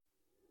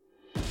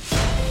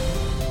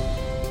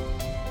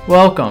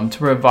Welcome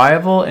to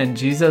Revival in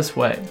Jesus'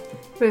 Way.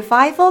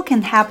 Revival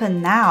can happen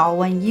now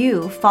when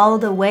you follow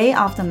the way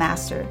of the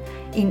Master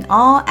in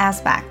all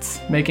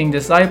aspects, Making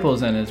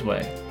disciples in His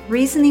way,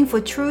 reasoning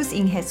for truth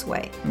in His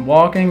way. and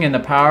walking in the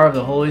power of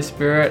the Holy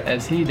Spirit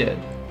as He did.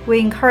 We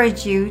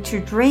encourage you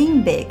to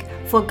dream big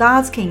for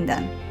God's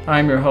kingdom.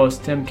 I'm your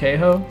host, Tim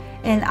Cahoe.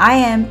 And I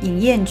am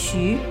Ying Yan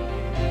Qu.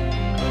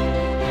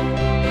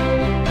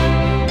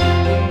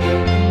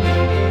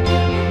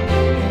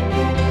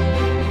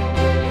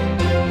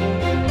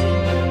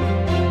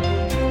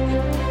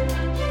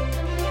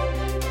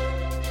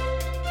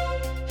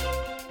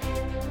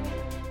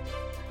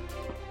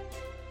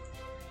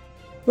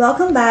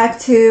 Welcome back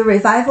to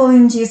Revival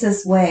in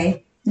Jesus'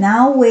 Way.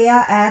 Now we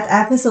are at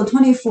episode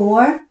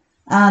 24,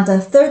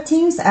 the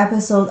 13th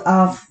episode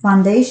of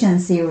Foundation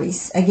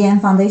Series. Again,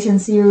 Foundation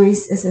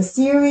Series is a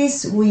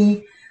series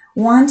we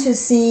want to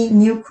see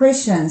new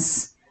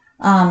Christians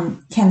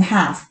can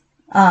have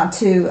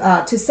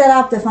to set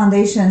up the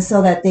foundation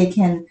so that they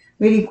can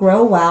really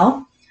grow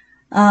well.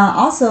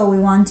 Also, we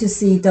want to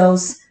see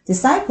those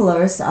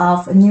disciplers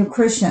of new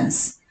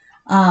Christians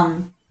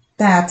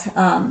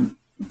that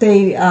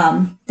they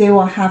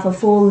will have a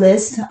full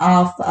list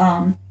of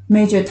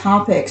major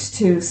topics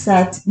to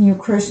set new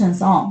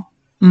Christians on.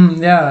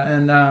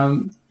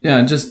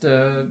 Just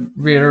to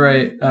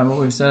reiterate what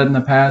we've said in the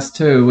past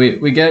too,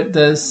 we get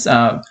this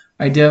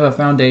idea of a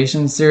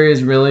foundation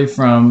series really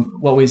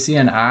from what we see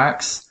in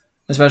Acts,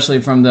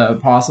 especially from the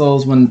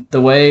apostles, when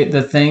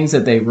the things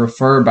that they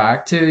refer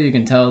back to, you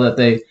can tell that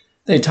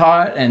they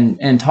taught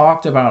and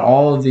talked about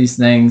all of these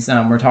things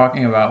we're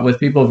talking about with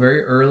people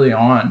very early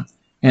on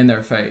in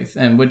their faith,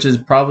 and which is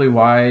probably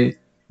why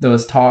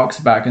those talks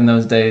back in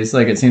those days,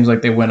 like it seems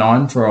like they went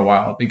on for a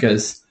while,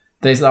 because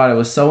they thought it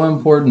was so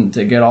important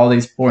to get all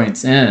these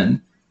points in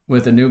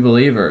with a new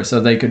believer so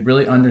they could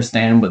really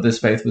understand what this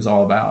faith was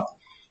all about.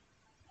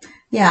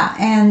 Yeah,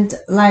 and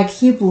like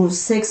Hebrews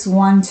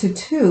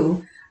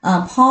 6:1-2,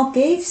 Paul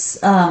gives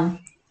a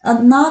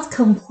not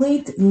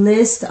complete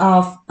list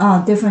of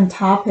different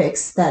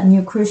topics that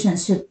new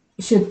Christians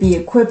should be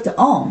equipped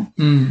on.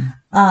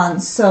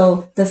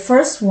 So the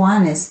first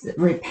one is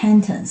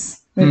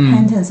repentance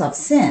of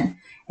sin,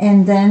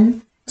 and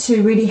then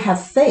to really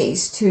have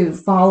faith to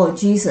follow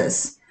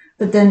Jesus.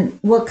 But then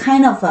what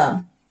kind of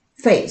a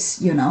faith,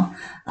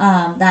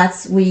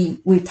 that's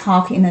we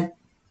talk in a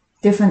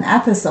different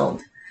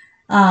episode.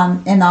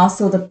 And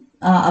also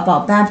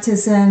about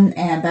baptism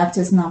and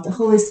baptism of the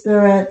Holy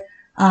Spirit,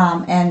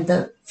 and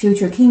the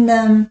future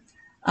kingdom,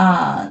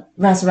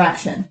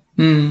 resurrection.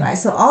 Right,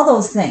 so all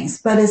those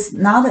things, but it's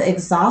not an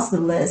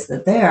exhaustive list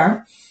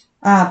there.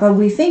 But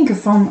we think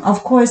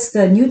of course,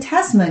 the New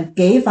Testament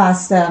gave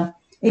us the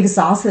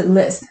exhaustive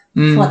list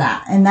for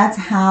that, and that's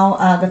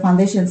how the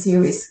Foundation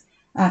series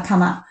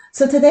come out.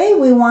 So today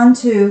we want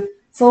to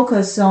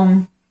focus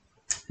on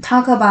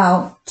talk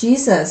about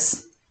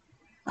Jesus,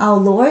 our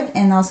Lord,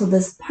 and also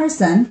this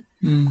person.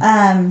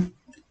 And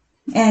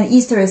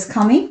Easter is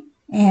coming.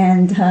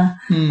 And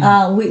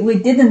we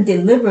didn't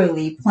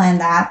deliberately plan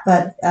that,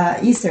 but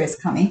Easter is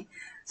coming.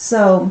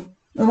 So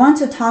we want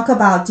to talk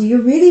about, do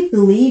you really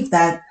believe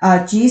that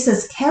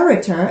Jesus'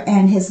 character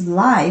and his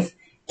life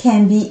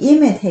can be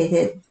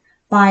imitated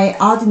by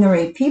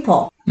ordinary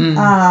people?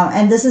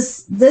 And this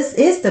is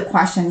the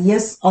question,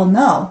 yes or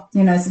no.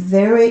 It's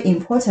very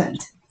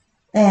important.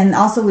 And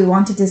also we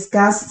want to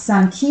discuss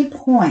some key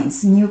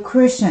points new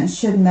Christians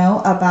should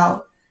know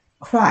about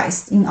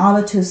Christ in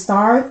order to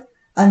start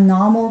a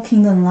normal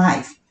kingdom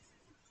life.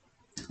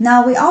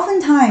 Now, we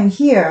oftentimes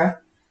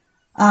hear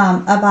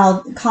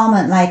about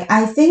comment like,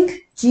 I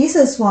think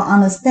Jesus will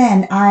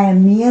understand I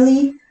am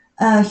merely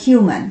a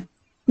human.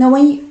 Now,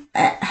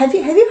 have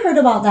you heard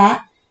about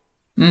that?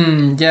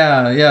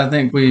 I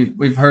think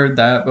we've heard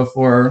that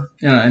before,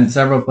 in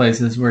several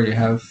places where you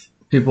have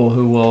people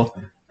who will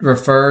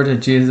refer to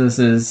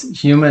Jesus's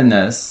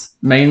humanness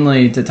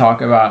mainly to talk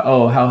about,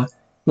 how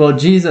well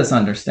Jesus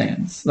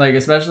understands, like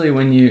especially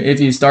if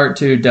you start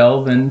to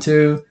delve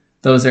into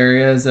those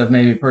areas of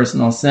maybe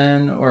personal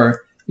sin,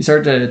 or you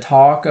start to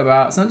talk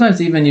about,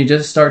 sometimes even you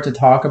just start to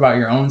talk about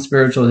your own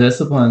spiritual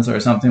disciplines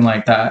or something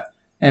like that.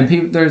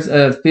 And there's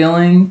a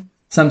feeling,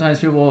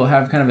 sometimes people will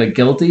have kind of a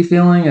guilty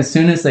feeling as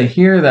soon as they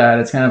hear that.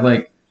 It's kind of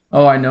like,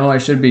 I know I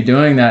should be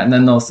doing that. And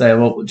then they'll say,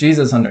 well,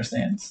 Jesus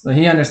understands. So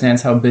he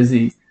understands how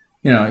busy,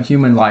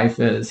 human life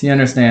is. He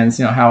understands,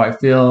 how I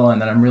feel and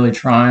that I'm really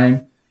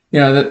trying.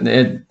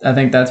 I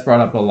think that's brought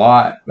up a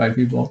lot by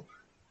people.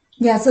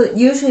 Yeah, so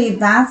usually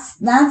that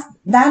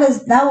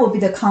will be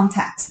the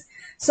context.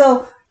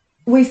 So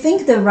we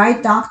think the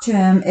right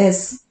doctrine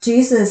is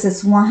Jesus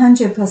is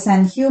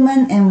 100%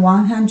 human and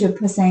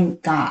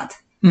 100% God.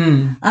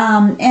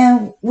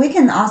 And we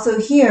can also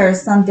hear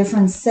some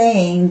different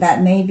saying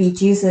that maybe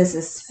Jesus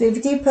is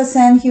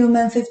 50%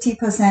 human,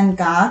 50%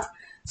 God.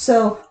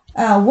 So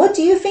what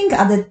do you think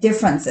are the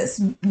differences?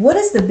 What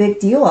is the big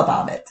deal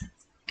about it?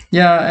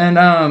 Yeah,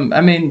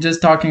 and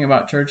just talking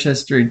about church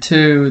history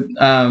too,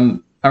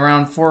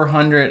 around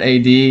 400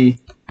 AD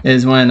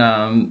is when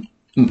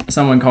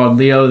someone called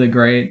Leo the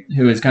Great,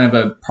 who is kind of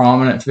a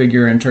prominent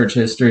figure in church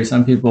history.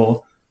 Some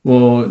people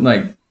will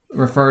like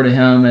refer to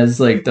him as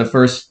like the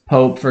first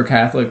pope for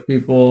Catholic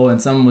people,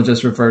 and some will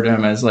just refer to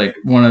him as like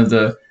one of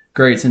the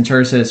greats in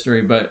church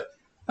history. But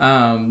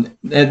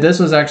this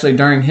was actually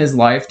during his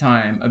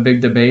lifetime a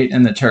big debate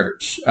in the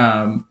church.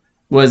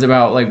 Was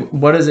about like,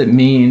 what does it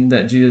mean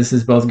that Jesus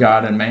is both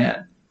God and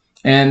man?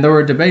 And there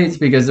were debates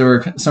because there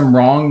were some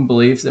wrong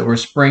beliefs that were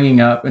springing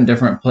up in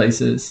different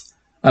places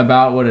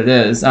about what it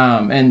is.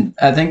 And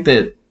I think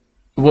that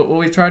what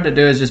we've tried to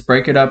do is just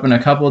break it up in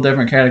a couple of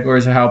different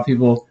categories of how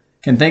people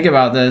can think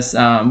about this.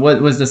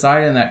 What was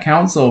decided in that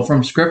council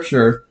from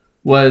Scripture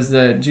was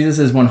that Jesus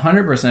is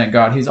 100%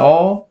 God. He's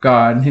all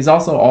God, and he's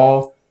also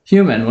all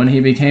human. When he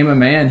became a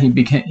man,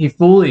 he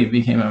fully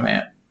became a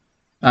man.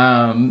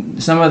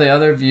 Some of the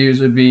other views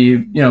would be,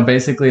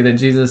 basically that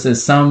Jesus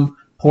is some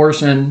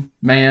portion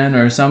man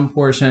or some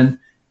portion,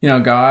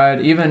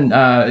 God. Even,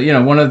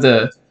 one of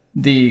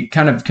the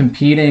kind of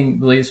competing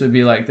beliefs would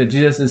be like that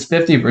Jesus is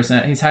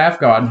 50%. He's half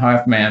God and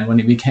half man. When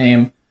he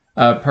became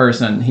a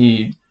person,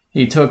 he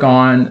took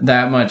on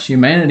that much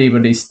humanity,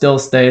 but he still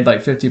stayed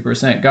like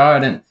 50%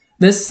 God. And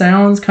this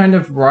sounds kind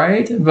of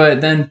right,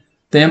 but then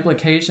the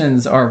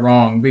implications are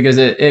wrong because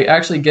it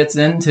actually gets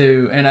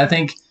into, and I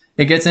think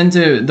it gets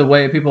into the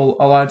way people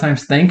a lot of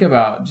times think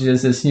about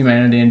Jesus'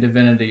 humanity and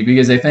divinity,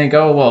 because they think,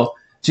 oh, well,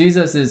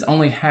 Jesus is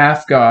only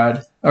half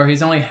God, or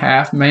he's only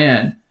half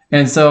man,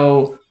 and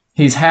so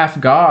he's half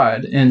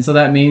God. And so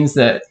that means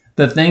that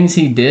the things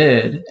he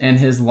did in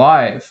his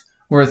life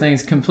were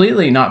things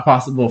completely not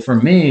possible for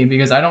me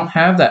because I don't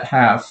have that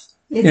half,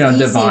 it's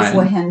divine. easier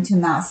for him to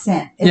not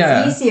sin.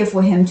 It's easier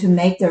for him to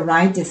make the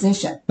right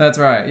decision. That's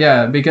right.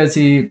 Yeah, because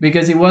he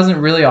wasn't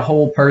really a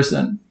whole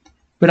person.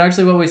 But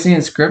actually what we see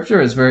in Scripture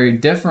is very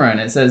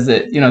different. It says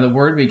that, the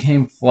Word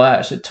became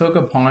flesh. It took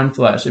upon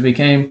flesh. He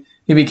became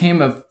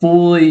a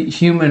fully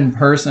human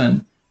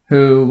person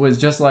who was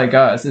just like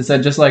us. It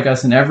said just like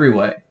us in every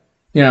way,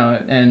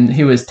 and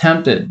he was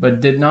tempted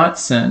but did not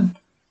sin.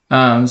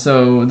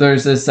 So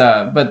there's this,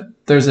 but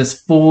there's this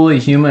fully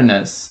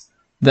humanness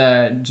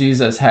that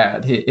Jesus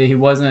had. He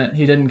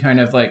didn't kind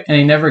of like, and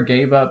he never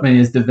gave up in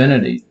his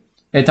divinity.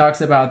 It talks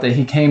about that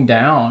he came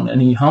down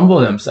and he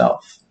humbled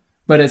himself.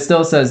 But it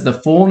still says the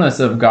fullness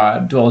of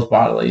God dwells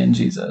bodily in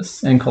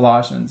Jesus in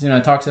Colossians.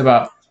 It talks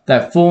about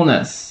that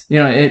fullness.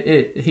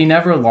 He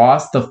never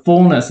lost the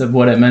fullness of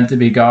what it meant to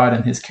be God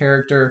and his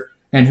character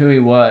and who he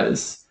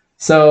was.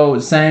 So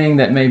saying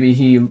that maybe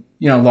he,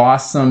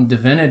 lost some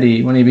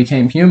divinity when he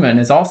became human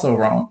is also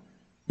wrong.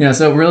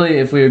 So really,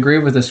 if we agree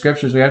with the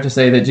Scriptures, we have to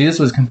say that Jesus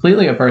was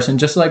completely a person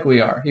just like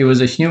we are. He was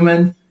a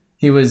human.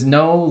 He was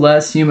no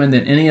less human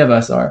than any of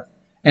us are.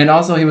 And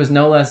also he was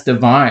no less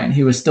divine.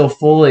 He was still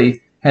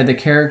fully had the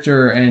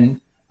character and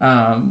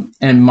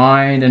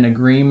mind and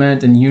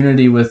agreement and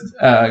unity with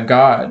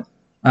God,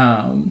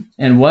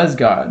 and was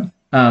God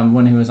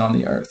when he was on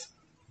the earth.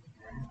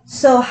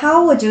 So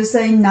how would you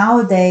say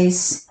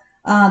nowadays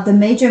the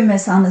major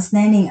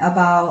misunderstanding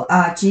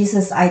about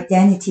Jesus'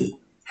 identity?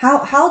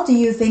 How do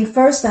you think,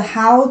 first,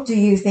 how do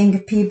you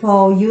think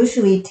people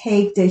usually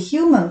take the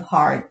human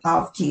part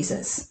of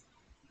Jesus?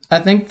 I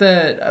think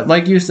that,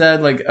 like you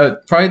said,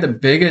 probably the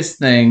biggest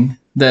thing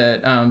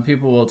that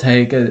people will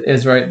take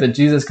is right, that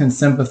Jesus can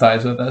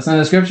sympathize with us. And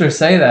the Scriptures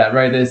say that,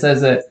 right? It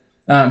says that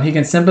he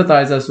can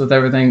sympathize us with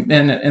everything.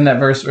 In that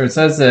verse where it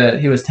says that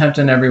he was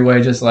tempted in every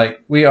way just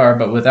like we are,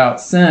 but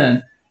without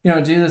sin.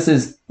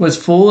 Jesus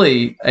was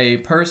fully a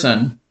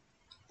person.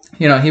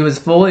 He was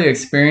fully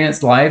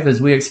experienced life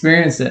as we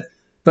experienced it.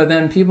 But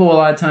then people a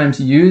lot of times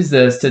use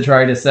this to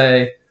try to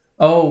say,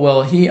 oh,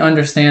 well, he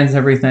understands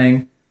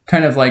everything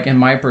kind of like in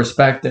my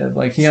perspective.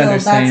 Like he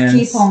understands. So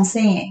let's keep on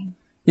saying.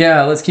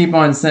 Yeah, let's keep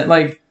on saying,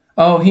 like,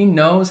 oh, he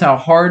knows how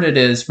hard it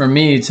is for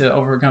me to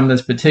overcome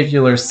this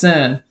particular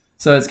sin.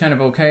 So it's kind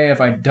of okay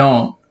if I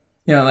don't.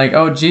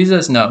 Oh,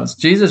 Jesus knows.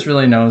 Jesus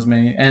really knows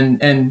me.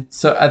 And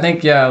so I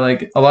think,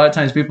 like a lot of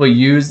times people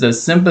use the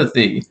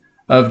sympathy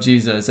of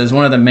Jesus as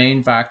one of the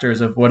main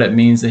factors of what it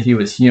means that he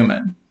was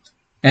human.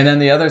 And then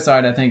the other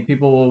side, I think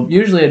people will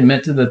usually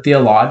admit to the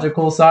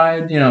theological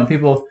side.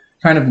 People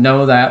kind of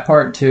know that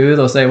part too.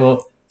 They'll say,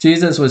 well,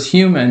 Jesus was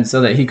human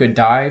so that he could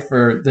die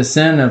for the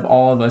sin of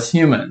all of us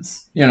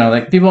humans.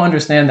 People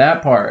understand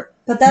that part.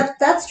 But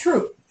that's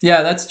true.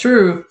 Yeah, that's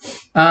true.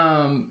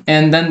 And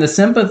then the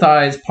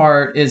sympathize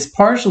part is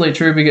partially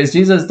true because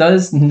Jesus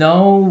does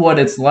know what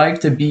it's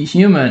like to be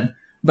human,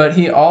 but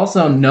he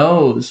also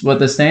knows what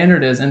the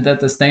standard is and that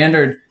the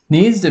standard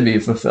needs to be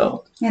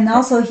fulfilled. And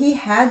also he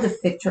had the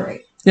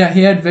victory. Yeah,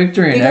 he had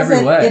victory in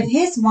every way. If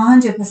he's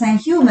 100%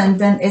 human,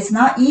 then it's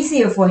not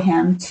easier for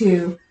him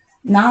to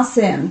not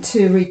sin,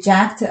 to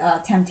reject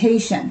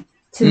temptation,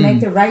 to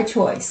make the right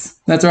choice.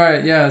 That's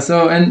right. Yeah.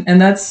 So,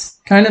 and that's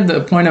kind of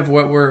the point of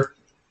what we're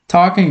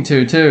talking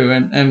to too,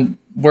 and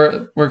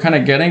we're kind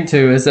of getting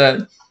to is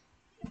that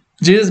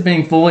Jesus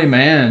being fully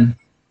man,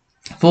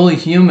 fully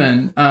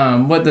human.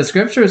 What the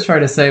Scriptures try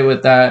to say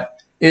with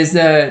that is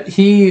that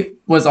he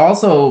was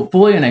also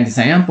fully an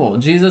example.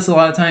 Jesus, a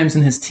lot of times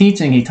in his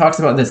teaching, he talks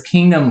about this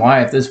kingdom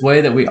life, this way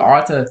that we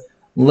ought to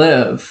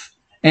live,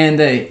 and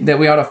that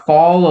we ought to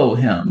follow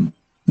him.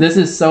 This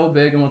is so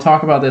big, and we'll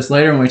talk about this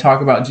later when we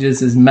talk about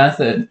Jesus'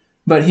 method.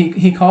 But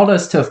he called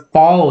us to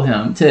follow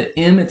him, to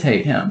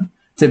imitate him,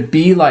 to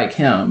be like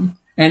him,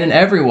 and in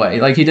every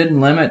way. Like, he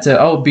didn't limit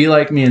to, be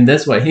like me in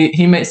this way.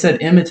 He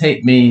said,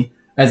 imitate me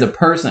as a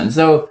person.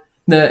 So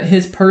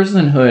his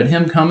personhood,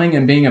 him coming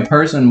and being a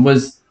person,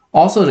 was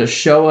also to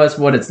show us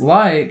what it's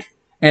like,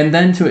 and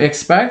then to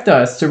expect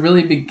us to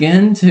really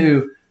begin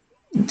to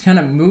kind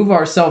of move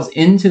ourselves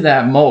into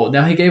that mold.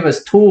 Now, he gave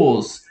us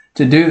tools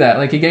to do that.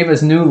 Like, he gave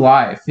us new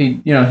life.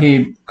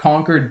 He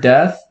conquered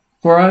death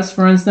for us,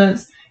 for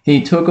instance.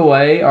 He took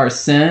away our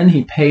sin.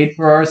 He paid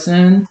for our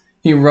sin.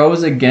 He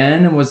rose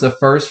again and was the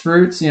first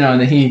fruits,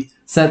 that he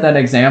set that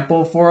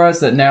example for us,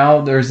 that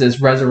now there's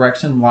this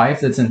resurrection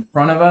life that's in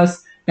front of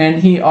us.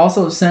 And he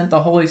also sent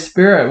the Holy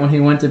Spirit when he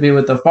went to be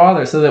with the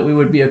Father so that we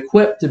would be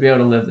equipped to be able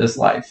to live this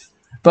life.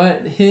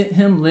 But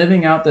him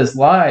living out this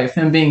life,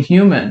 him being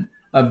human,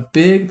 a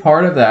big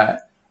part of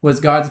that was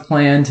God's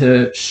plan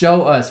to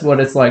show us what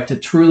it's like to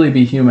truly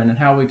be human and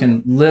how we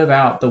can live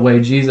out the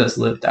way Jesus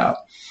lived out.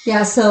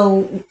 Yeah,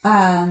 so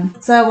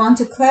I want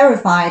to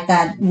clarify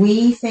that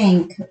we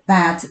think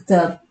that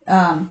the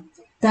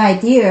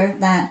idea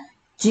that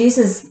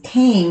Jesus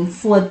came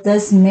for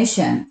this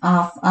mission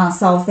of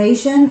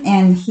salvation,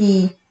 and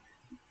he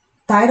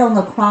died on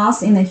the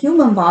cross in a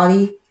human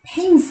body,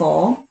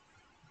 painful,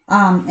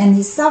 and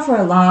he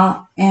suffered a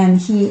lot, and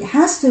he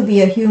has to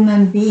be a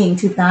human being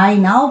to die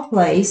in our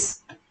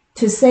place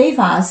to save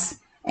us.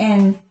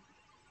 And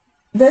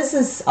this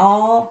is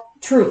all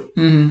true.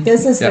 Mm-hmm.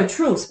 This is the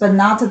truth, but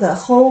not the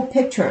whole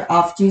picture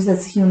of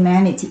Jesus'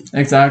 humanity.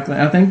 Exactly.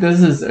 I think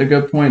this is a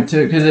good point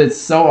too, because it's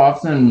so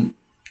often,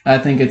 I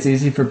think it's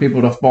easy for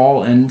people to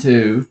fall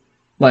into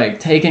like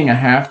taking a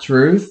half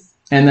truth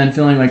and then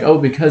feeling like,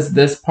 because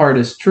this part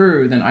is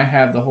true, then I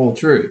have the whole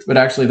truth. But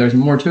actually, there's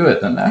more to it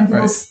than that. And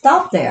people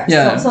stop there.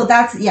 Yeah. So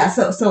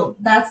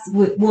that's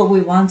what we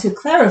want to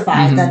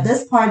clarify, mm-hmm. that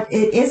this part,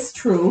 it is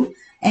true,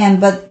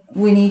 but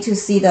we need to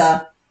see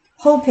the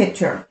whole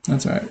picture.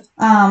 That's right.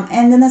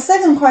 And then the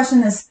second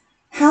question is,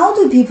 how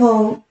do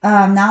people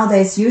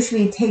nowadays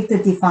usually take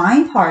the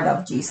divine part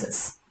of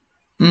Jesus?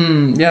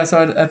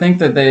 So I think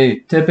that they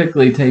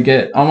typically take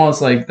it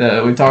almost like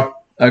we talked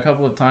a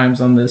couple of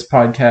times on this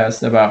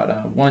podcast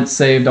about once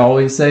saved,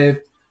 always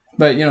saved.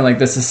 But, like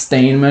the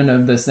sustainment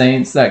of the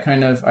saints, that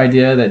kind of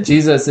idea that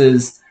Jesus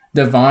is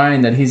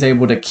divine, that he's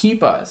able to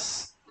keep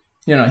us.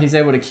 He's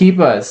able to keep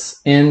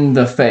us in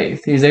the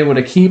faith. He's able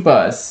to keep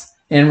us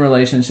in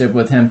relationship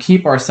with him,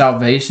 keep our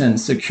salvation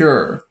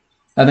secure.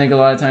 I think a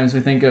lot of times we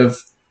think of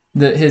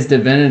his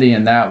divinity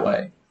in that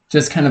way,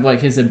 just kind of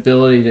like his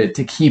ability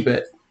to keep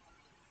it.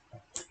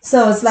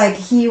 So it's like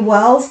he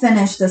will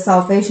finish the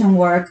salvation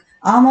work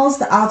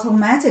almost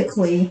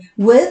automatically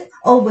with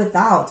or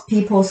without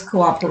people's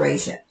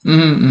cooperation.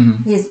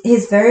 Mm-hmm.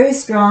 He's very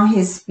strong. He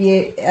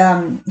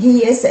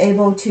is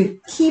able to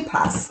keep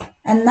us,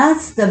 and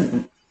that's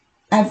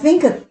I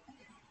think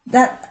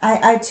that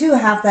I too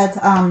have that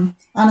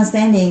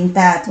understanding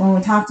that when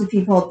we talk to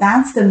people,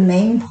 that's the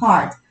main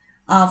part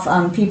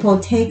of people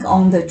take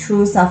on the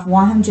truth of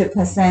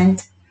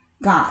 100%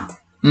 God.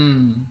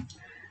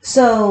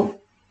 So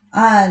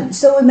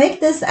we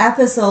make this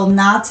episode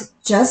not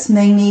just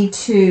mainly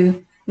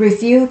to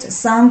refute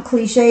some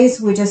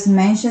cliches we just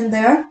mentioned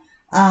there.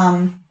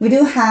 We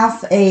do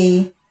have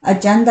a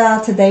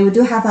agenda today. We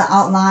do have an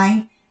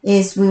outline.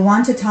 Is we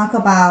want to talk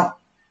about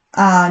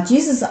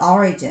Jesus'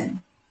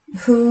 origin,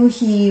 who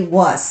he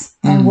was,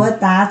 and what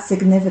the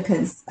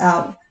significance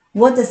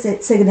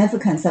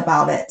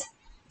about it.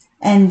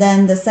 And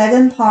then the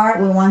second part,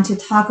 we want to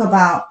talk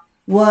about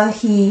what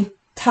he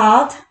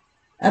taught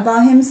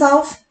about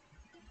himself.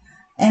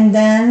 And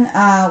then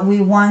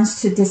we want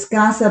to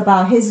discuss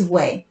about his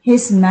way,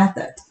 his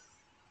method.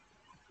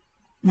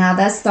 Now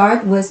let's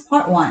start with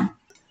part one.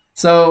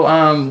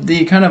 So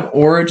the kind of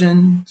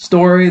origin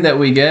story that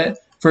we get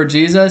for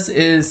Jesus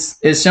is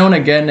shown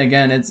again and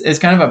again. It's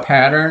kind of a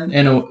pattern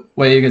in a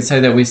way you could say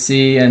that we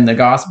see in the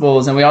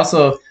Gospels. And we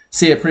also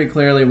see it pretty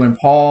clearly when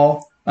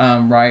Paul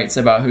writes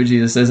about who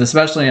Jesus is,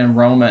 especially in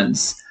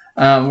Romans.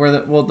 Where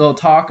they'll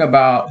talk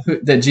about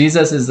that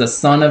Jesus is the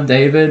son of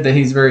David, that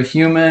he's very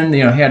human. He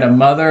had a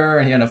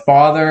mother, he had a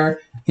father.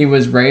 He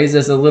was raised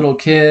as a little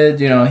kid.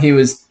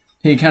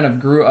 He kind of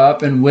grew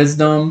up in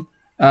wisdom.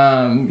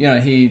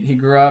 He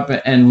grew up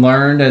and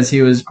learned as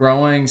he was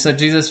growing. So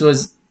Jesus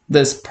was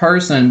this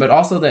person, but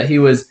also that he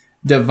was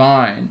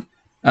divine.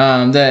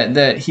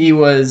 That he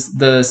was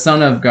the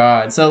Son of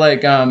God. So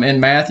like in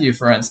Matthew,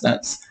 for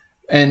instance.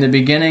 In the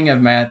beginning of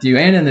Matthew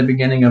and in the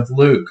beginning of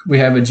Luke, we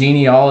have a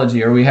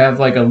genealogy, or we have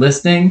like a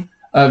listing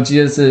of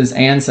Jesus'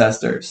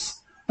 ancestors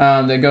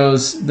that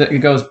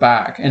goes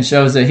back and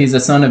shows that he's a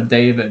son of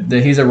David,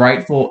 that he's a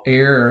rightful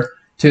heir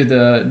to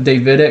the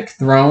Davidic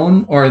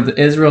throne, or the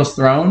Israel's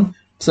throne.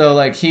 So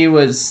like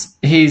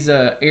he's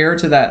a heir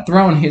to that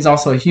throne. He's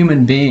also a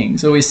human being.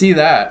 So we see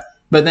that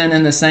But then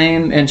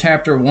in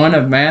chapter 1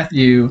 of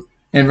Matthew,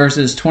 in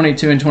verses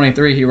 22 and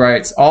 23, he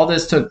writes, "All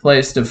this took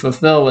place to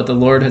fulfill what the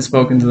Lord had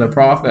spoken to the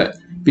prophet.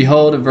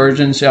 Behold, a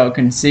virgin shall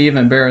conceive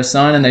and bear a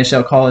son, and they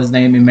shall call his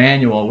name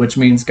Emmanuel," which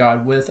means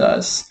God with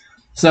us.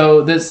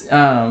 So this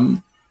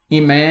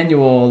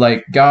Emmanuel,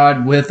 like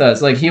God with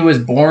us, like he was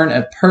born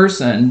a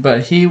person,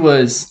 but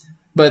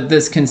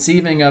this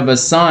conceiving of a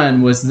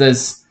son was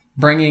this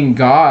bringing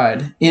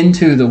God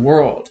into the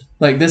world.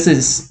 Like this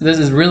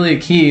is really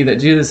key, that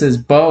Jesus is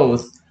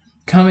both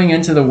coming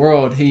into the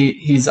world.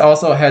 He's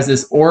also has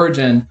this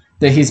origin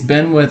that he's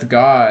been with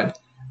God,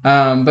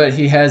 but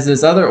he has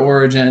this other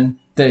origin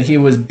that he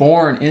was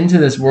born into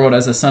this world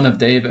as a son of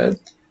David.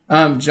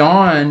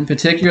 John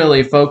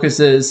particularly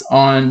focuses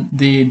on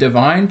the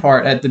divine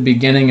part at the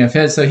beginning of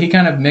his, so he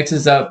kind of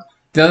mixes up.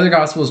 The other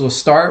gospels will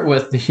start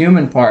with the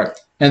human part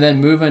and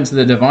then move into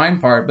the divine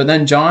part, but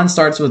then John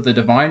starts with the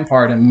divine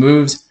part and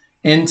moves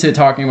into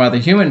talking about the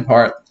human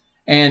part.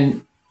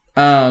 And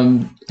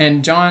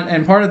John,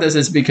 and part of this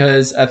is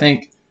because I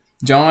think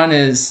John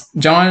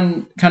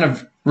kind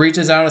of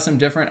reaches out at some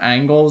different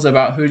angles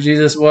about who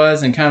Jesus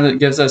was, and kind of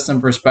gives us some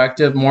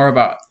perspective more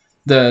about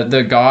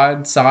the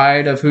God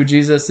side of who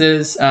Jesus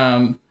is.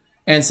 And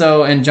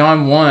so in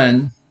John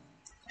 1,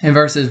 in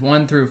verses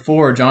 1 through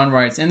 4, John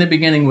writes, "In the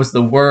beginning was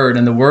the Word,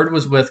 and the Word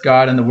was with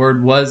God, and the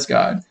Word was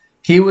God.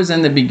 He was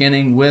in the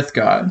beginning with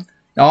God.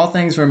 All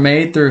things were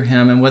made through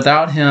him, and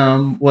without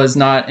him was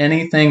not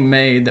anything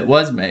made that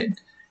was made.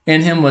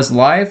 In him was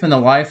life, and the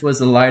life was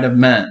the light of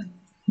men.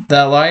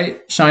 The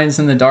light shines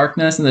in the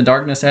darkness, and the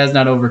darkness has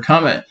not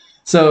overcome it."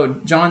 So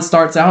John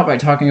starts out by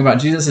talking about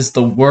Jesus as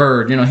the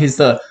Word. He's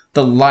the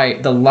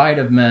light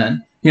of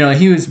men.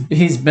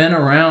 He's been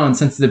around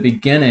since the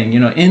beginning.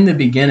 In the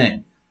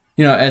beginning,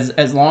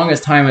 as long as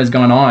time has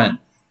gone on,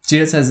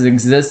 Jesus has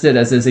existed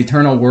as his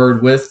eternal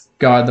Word with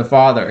God the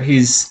Father.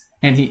 He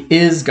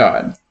is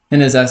God in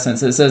his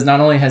essence. It says not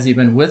only has he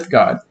been with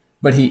God,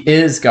 but he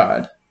is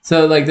God.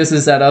 So this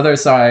is that other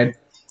side,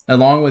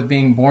 along with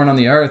being born on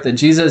the earth, that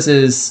Jesus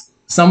is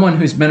someone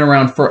who's been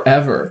around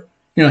forever.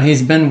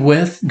 He's been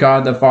with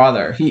God the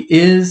Father. He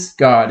is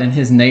God in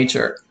his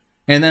nature.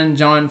 And then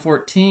John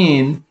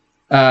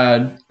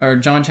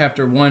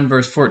chapter 1,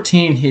 verse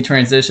 14, he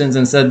transitions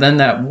and said, "Then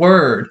that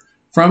Word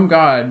from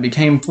God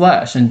became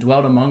flesh and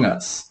dwelt among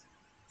us."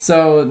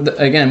 So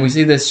again, we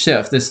see this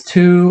shift, this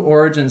two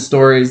origin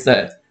stories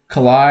that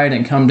collide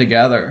and come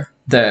together.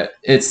 That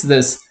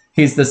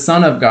he's the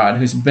Son of God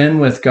who's been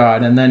with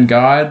God, and then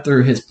God,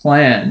 through his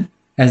plan,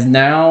 has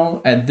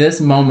now, at this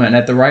moment,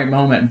 at the right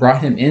moment,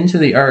 brought him into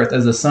the earth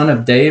as a son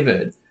of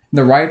David,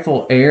 the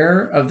rightful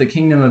heir of the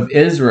kingdom of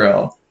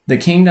Israel, the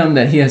kingdom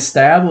that he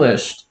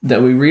established,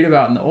 that we read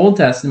about in the Old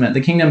Testament,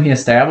 the kingdom he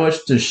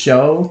established to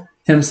show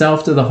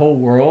himself to the whole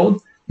world.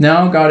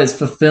 Now God is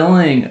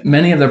fulfilling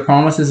many of the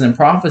promises and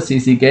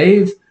prophecies he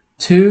gave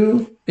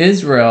to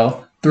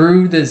Israel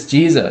through this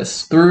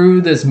Jesus,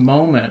 through this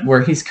moment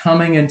where he's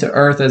coming into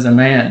earth as a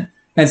man.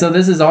 And so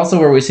this is also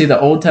where we see the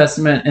Old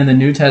Testament and the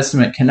New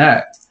Testament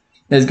connect,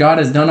 as God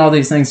has done all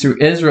these things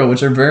through Israel,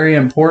 which are very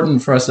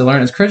important for us to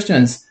learn as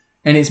Christians.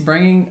 And he's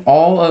bringing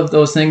all of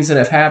those things that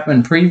have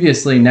happened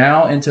previously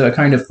now into a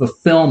kind of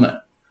fulfillment.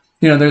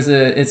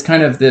 It's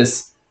kind of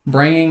this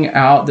bringing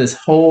out this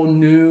whole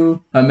new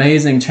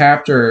amazing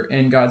chapter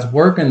in God's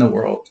work in the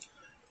world.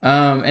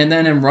 And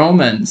then in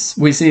Romans,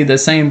 we see the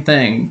same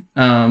thing,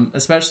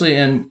 especially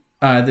in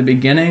the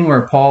beginning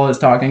where Paul is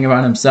talking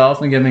about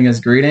himself and giving his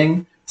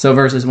greeting. So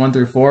verses 1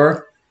 through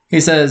 4, he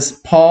says,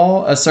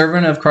 "Paul, a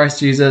servant of Christ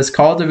Jesus,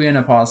 called to be an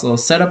apostle,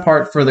 set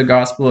apart for the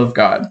gospel of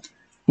God,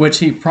 which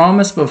he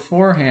promised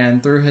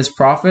beforehand through his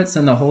prophets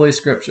in the Holy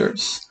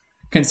Scriptures,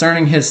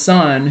 concerning his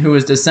Son, who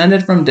was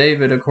descended from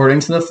David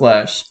according to the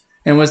flesh,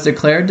 and was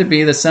declared to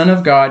be the Son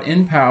of God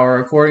in power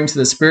according to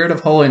the Spirit of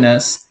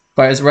holiness,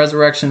 by his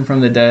resurrection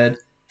from the dead,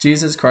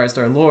 Jesus Christ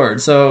our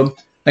Lord." So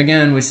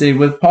again, we see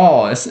with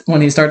Paul,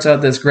 when he starts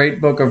out this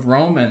great book of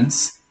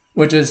Romans,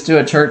 which is to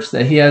a church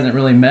that he hasn't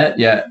really met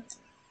yet,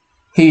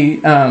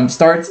 he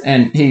starts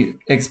and he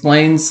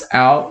explains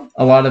out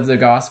a lot of the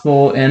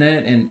gospel in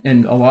it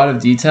in a lot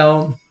of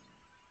detail.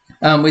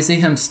 We see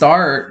him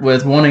start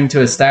with wanting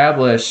to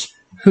establish,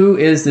 who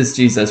is this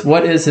Jesus?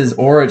 What is his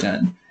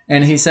origin?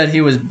 And he said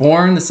he was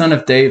born the son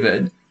of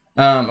David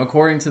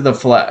according to the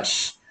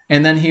flesh.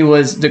 And then he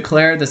was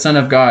declared the Son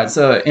of God,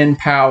 so in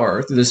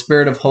power through the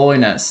Spirit of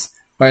holiness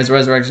by his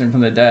resurrection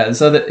from the dead.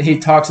 So that he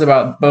talks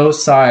about both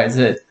sides,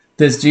 that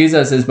this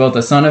Jesus is both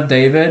the Son of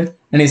David,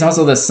 and he's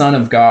also the Son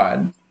of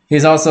God.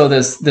 He's also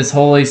this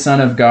holy Son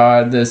of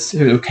God, this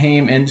who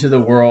came into the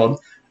world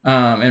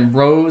and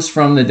rose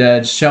from the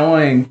dead,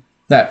 showing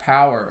that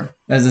power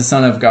as the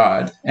Son of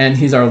God, and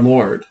he's our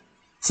Lord.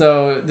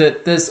 So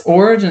that this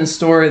origin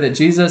story that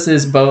Jesus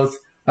is both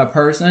a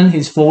person,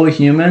 he's fully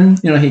human.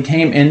 He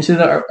came into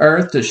the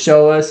earth to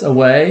show us a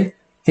way.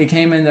 He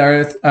came into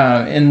earth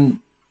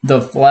in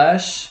the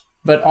flesh,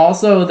 but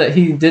also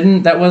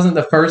that wasn't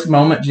the first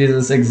moment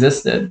Jesus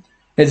existed.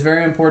 It's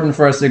very important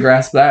for us to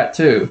grasp that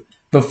too.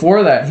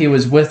 Before that, he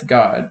was with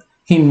God.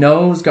 he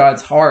knows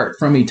God's heart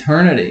from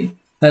eternity.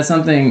 That's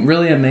something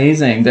really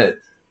amazing, that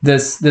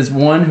this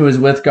one who is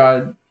with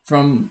God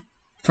from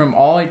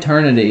all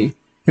eternity,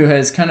 who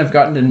has kind of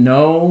gotten to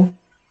know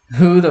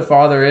who the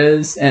Father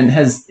is and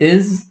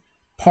is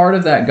part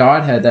of that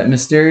Godhead, that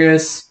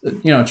mysterious,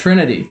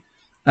 Trinity.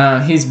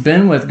 He's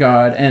been with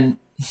God and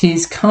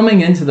he's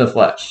coming into the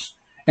flesh.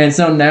 And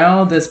so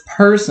now this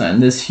person,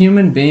 this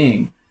human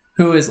being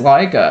who is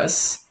like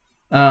us,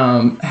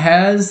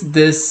 has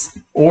this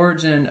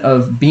origin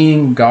of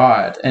being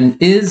God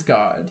and is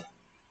God,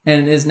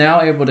 and is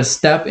now able to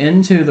step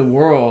into the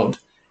world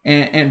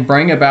and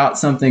bring about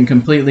something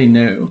completely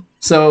new.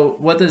 So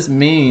what this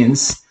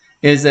means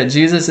is that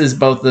Jesus is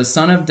both the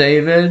Son of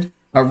David,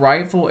 a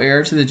rightful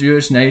heir to the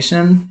Jewish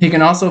nation. He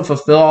can also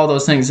fulfill all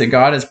those things that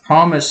God has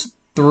promised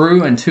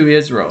through and to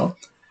Israel.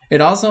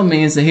 It also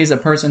means that he's a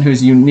person who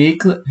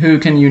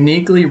can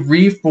uniquely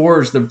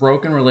reforge the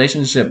broken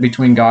relationship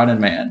between God and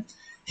man.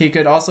 He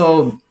could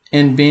also,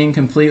 in being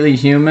completely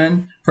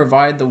human,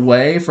 provide the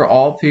way for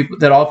all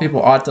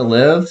people ought to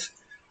live,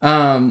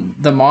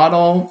 the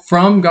model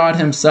from God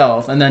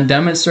himself, and then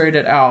demonstrate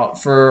it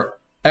out for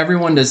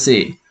everyone to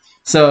see.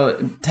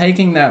 So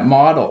taking that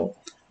model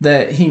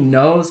that he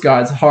knows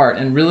God's heart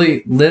and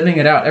really living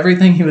it out,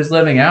 everything he was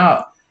living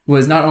out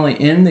was not only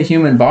in the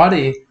human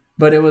body,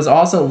 but it was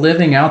also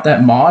living out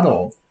that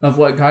model of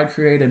what God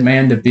created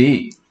man to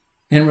be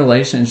in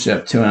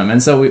relationship to him.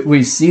 And so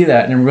we see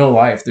that in real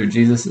life through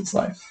Jesus'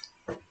 life.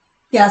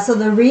 Yeah, so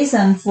the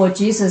reason for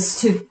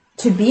Jesus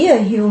to be a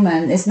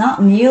human is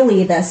not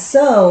merely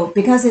that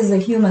because he's a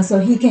human, so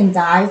he can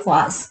die for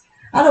us.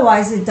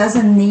 Otherwise, he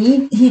doesn't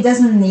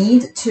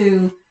need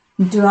to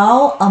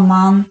dwell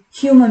among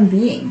human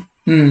beings.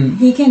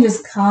 He can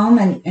just come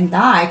and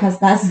die because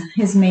that's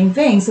his main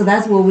thing. So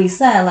that's what we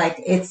say,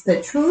 like it's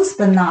the truth,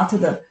 but not to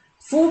the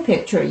full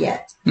picture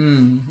yet.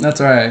 That's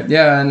right.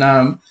 Yeah,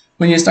 and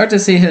when you start to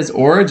see his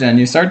origin,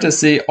 you start to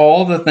see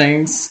all the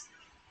things,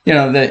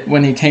 that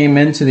when he came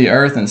into the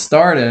earth and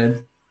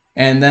started,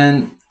 and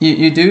then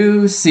you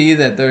do see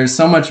that there's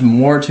so much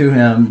more to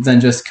him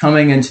than just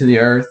coming into the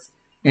earth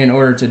in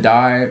order to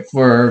die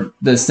for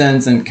the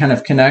sins and kind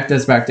of connect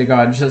us back to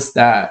God, just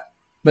that.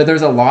 But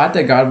there's a lot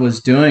that God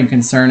was doing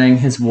concerning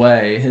his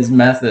way, his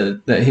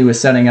method that he was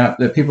setting up,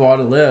 that people ought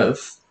to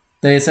live.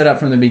 They set up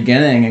from the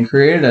beginning and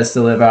created us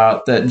to live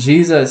out, that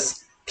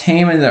Jesus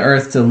came into the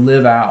earth to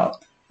live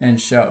out and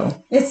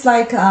show. It's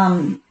like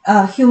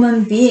a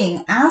human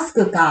being ask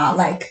God,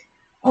 like,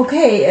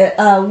 okay,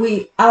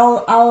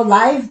 our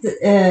life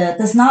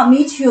does not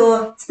meet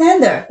your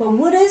standard, but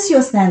what is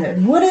your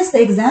standard? What is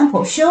the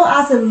example? Show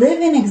us a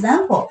living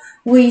example.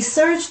 We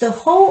search the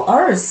whole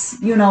earth.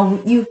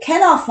 You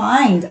cannot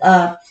find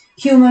a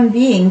human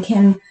being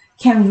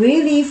can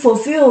really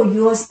fulfill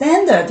your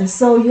standard.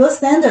 So your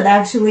standard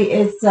actually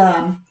is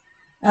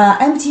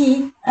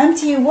empty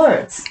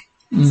words.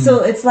 So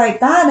it's like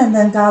that, and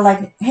then God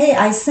like, hey,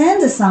 I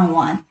send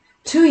someone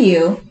to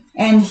you.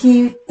 And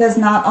he does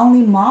not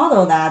only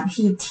model that,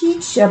 he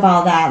teach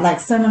about that, like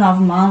Sermon of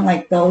the Mount,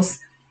 like those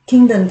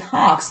kingdom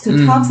talks,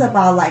 talks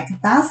about like,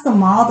 that's the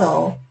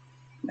model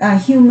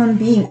human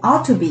being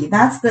ought to be.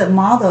 That's the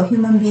model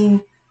human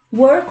being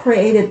were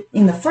created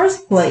in the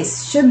first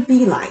place should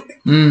be like.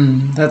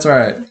 That's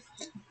right.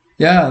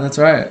 Yeah, that's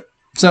right.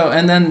 So,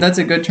 and then that's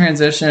a good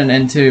transition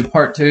into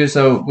part 2.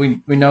 So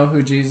we know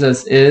who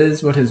Jesus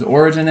is, what his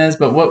origin is,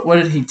 but what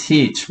did he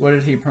teach? What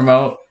did he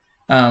promote?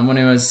 When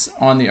he was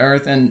on the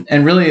earth, and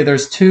really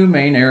there's 2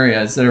 main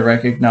areas that are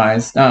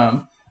recognized,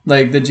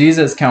 like the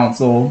Jesus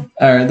Council.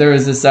 There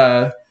was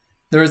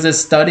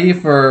this study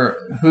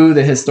for who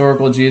the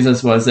historical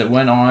Jesus was that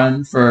went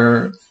on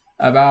for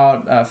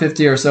about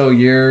 50 or so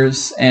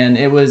years, and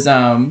it was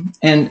and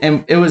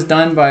it was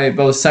done by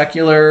both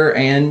secular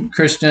and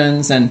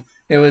Christians, and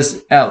it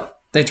was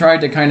they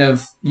tried to kind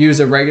of use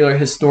a regular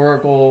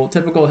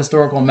typical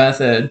historical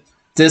method,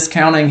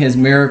 discounting his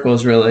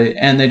miracles, really.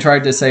 And they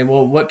tried to say,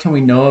 well, what can we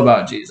know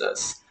about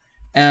Jesus?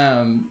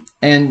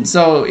 And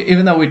so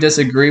even though we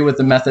disagree with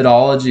the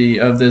methodology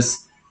of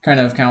this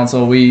kind of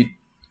council, we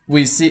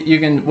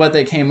see what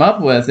they came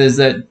up with is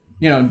that,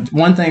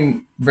 one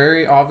thing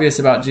very obvious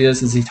about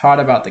Jesus is he taught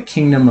about the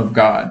kingdom of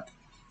God.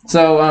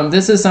 So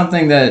this is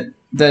something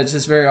that's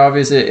just very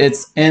obvious.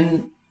 It's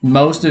in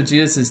most of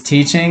Jesus's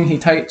teaching. He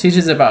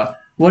teaches about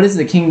what is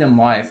the kingdom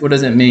life? What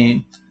does it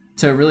mean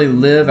to really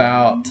live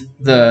out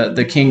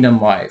the kingdom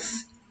life?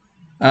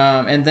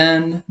 And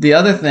then the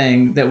other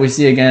thing that we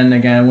see again and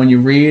again, when you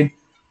read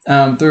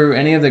through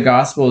any of the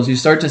Gospels, you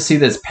start to see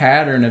this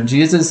pattern of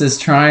Jesus is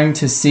trying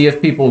to see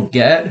if people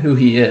get who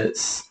he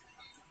is.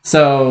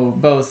 So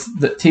both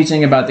the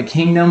teaching about the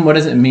kingdom, what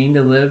does it mean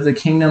to live the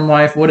kingdom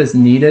life? What is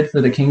needed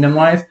for the kingdom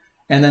life?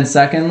 And then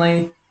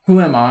secondly, who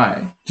am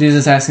I?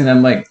 Jesus asking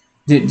them, like,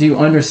 do you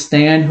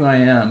understand who I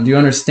am? Do you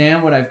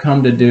understand what I've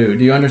come to do?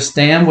 Do you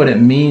understand what it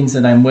means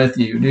that I'm with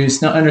you? Do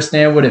you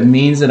understand what it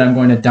means that I'm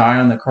going to die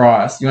on the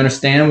cross? Do you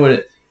understand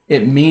what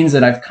it means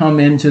that I've come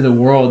into the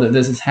world, that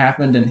this has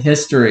happened in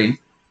history,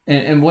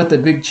 and what the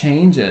big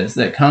change is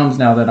that comes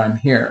now that I'm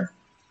here?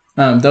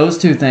 Those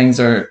two things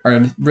are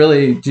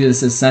really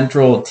Jesus'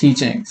 central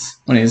teachings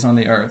when he's on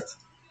the earth.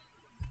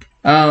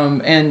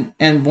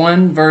 And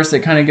one verse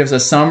that kind of gives a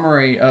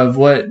summary of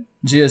what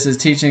Jesus'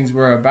 teachings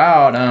were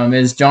about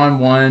is John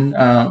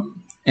 1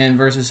 in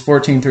verses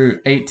 14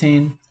 through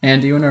 18. Anne,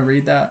 do you want to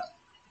read that?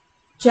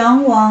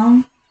 John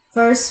 1,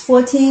 verse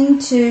 14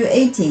 to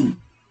 18.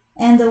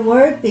 And the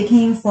Word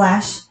became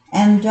flesh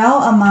and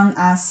dwelt among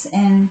us,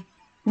 and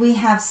we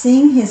have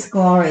seen his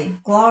glory,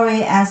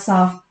 glory as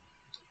of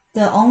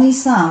the only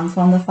Son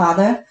from the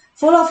Father,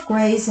 full of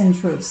grace and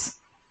truth.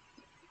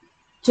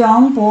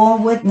 John bore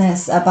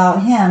witness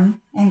about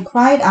him and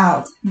cried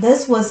out,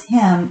 "This was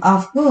him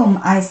of whom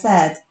I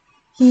said,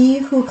 He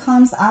who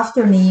comes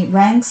after me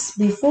ranks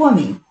before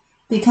me,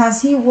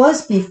 because he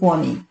was before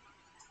me.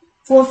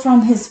 For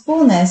from his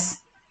fullness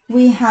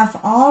we have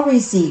all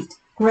received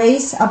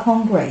grace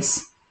upon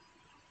grace.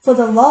 For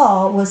the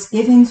law was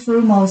given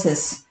through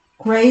Moses,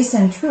 grace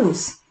and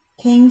truth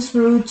came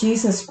through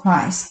Jesus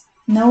Christ.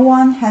 No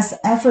one has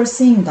ever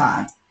seen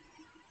God,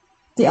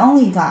 the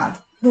only God,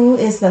 who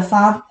is at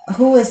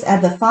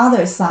the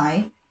Father's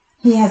side.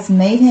 He has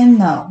made him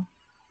known."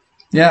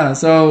 Yeah,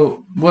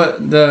 so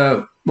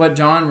what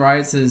John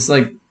writes is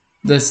like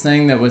this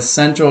thing that was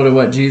central to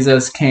what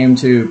Jesus came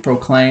to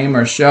proclaim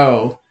or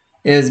show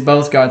is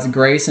both God's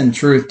grace and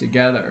truth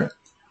together.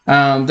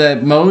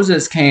 That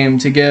Moses came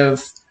to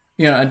give,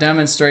 a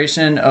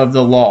demonstration of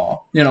the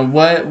law.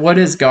 What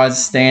is God's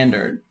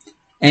standard?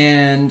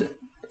 And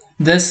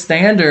this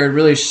standard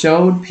really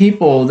showed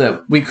people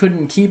that we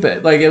couldn't keep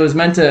it. Like, it was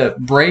meant to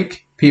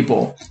break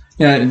people,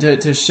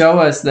 to show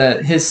us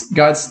that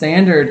God's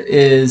standard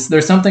is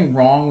there's something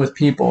wrong with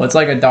people. It's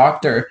like a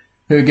doctor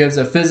who gives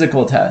a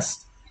physical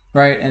test,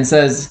 right? And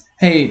says,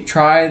 hey,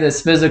 try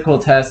this physical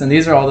test, and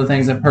these are all the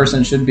things a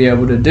person should be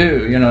able to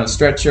do.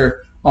 Stretch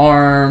your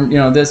arm,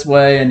 this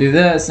way and do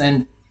this.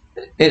 And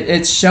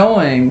it's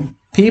showing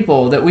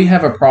people that we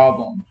have a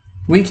problem.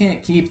 We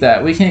can't keep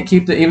that. We can't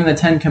keep even the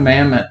 10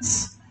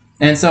 Commandments.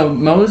 And so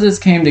Moses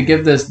came to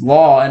give this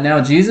law, and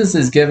now Jesus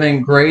is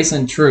giving grace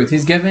and truth.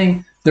 He's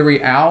giving the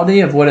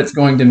reality of what it's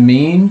going to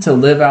mean to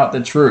live out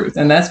the truth.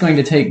 And that's going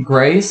to take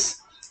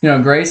grace.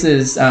 Grace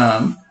is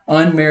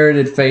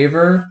unmerited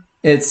favor.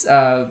 It's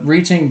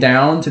reaching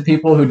down to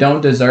people who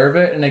don't deserve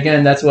it. And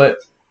again, that's what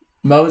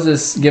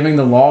Moses giving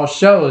the law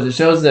shows. It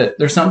shows that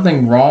there's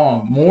something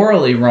wrong,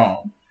 morally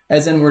wrong,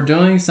 as in we're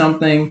doing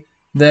something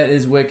that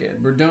is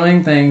wicked. We're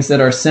doing things that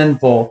are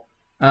sinful.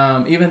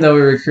 Even though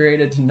we were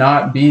created to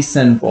not be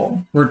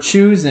sinful, we're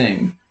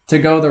choosing to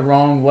go the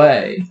wrong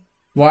way.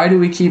 Why do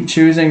we keep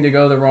choosing to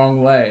go the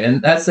wrong way?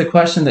 And that's the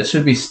question that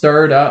should be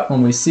stirred up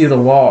when we see the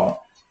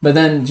law. But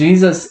then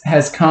Jesus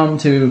has come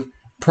to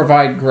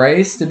provide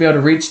grace to be able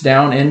to reach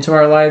down into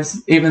our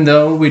lives, even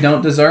though we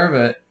don't deserve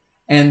it.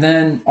 And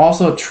then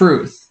also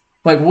truth.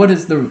 Like, what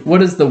is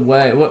the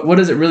way? What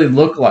does it really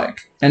look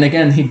like? And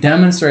again, he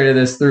demonstrated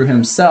this through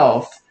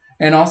himself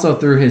and also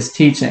through his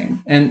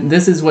teaching. And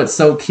this is what's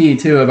so key,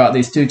 too, about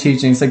these two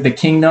teachings, like the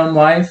kingdom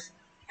life,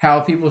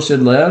 how people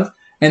should live,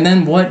 and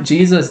then what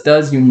Jesus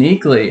does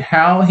uniquely,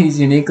 how he's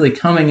uniquely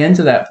coming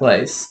into that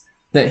place,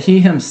 that he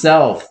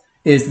himself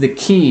is the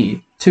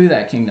key to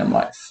that kingdom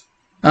life.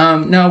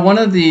 Now, one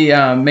of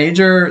the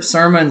major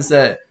sermons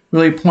that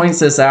really points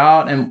this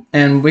out, and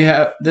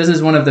this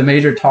is one of the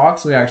major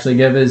talks we actually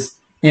give, is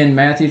in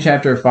Matthew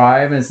chapter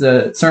 5, is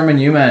the sermon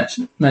you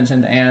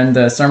mentioned, and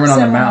the Sermon on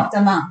the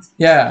Mount.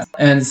 Yeah,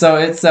 and so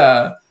it's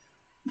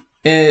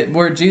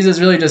where Jesus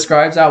really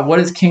describes out what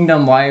is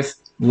kingdom life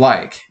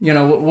like.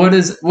 What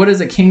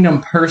is a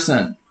kingdom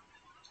person?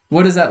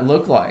 What does that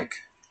look like?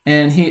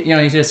 And he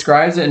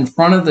describes it in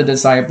front of the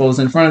disciples,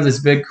 in front of this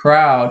big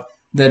crowd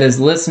that is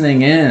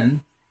listening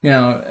in,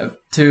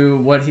 to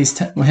what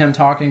him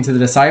talking to the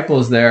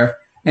disciples there,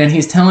 and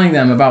he's telling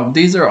them about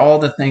these are all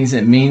the things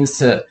it means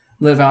to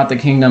live out the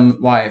kingdom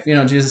life.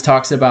 Jesus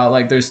talks about,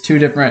 like, there's two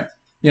different,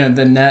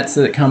 the nets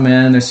that come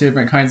in, there's two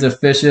different kinds of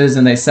fishes,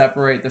 and they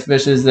separate the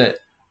fishes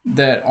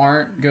that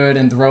aren't good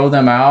and throw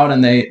them out,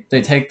 and they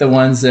take the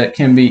ones that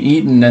can be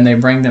eaten and they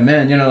bring them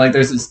in.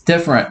 There's this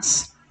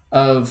difference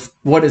of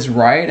what is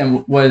right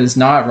and what is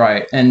not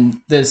right,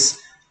 and this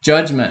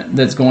judgment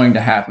that's going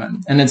to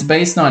happen. And it's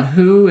based on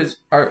who is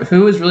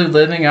really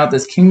living out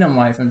this kingdom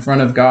life in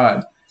front of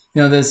God.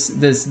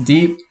 This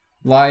deep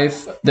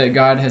life that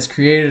God has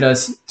created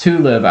us to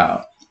live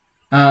out.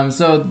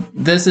 So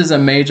this is a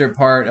major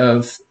part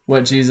of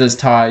what Jesus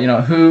taught.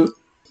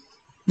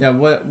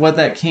 What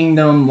that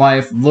kingdom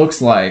life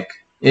looks like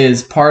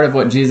is part of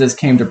what Jesus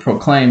came to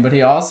proclaim. But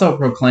he also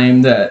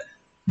proclaimed that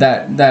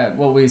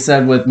what we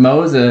said with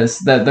Moses,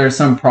 that there's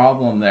some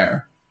problem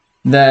there.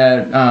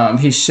 That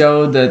he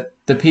showed that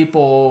the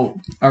people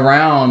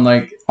around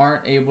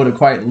aren't able to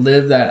quite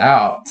live that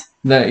out.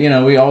 That,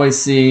 we always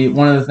see,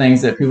 one of the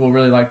things that people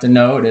really like to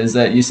note is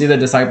that you see the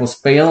disciples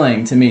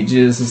failing to meet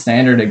Jesus'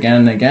 standard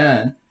again and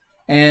again.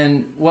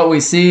 And what we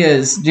see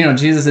is,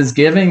 Jesus is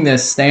giving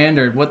this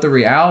standard, what the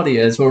reality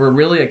is, what we're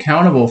really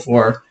accountable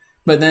for.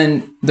 But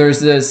then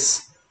there's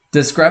this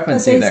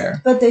discrepancy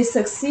there. But they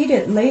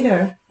succeeded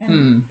later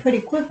and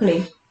pretty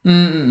quickly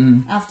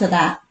after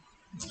that.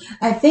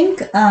 I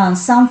think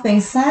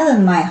something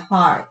saddened my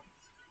heart.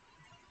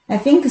 I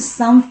think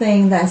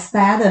something that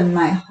saddened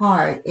my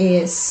heart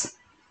is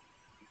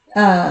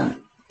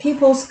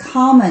people's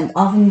comment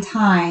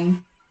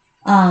oftentimes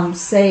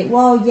say,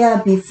 well,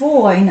 yeah,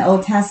 before in the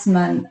Old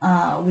Testament,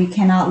 we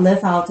cannot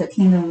live out the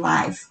kingdom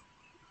life.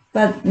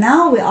 But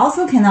now we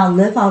also cannot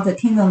live out the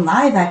kingdom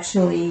life,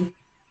 actually.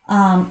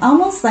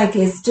 Almost like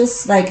it's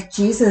just like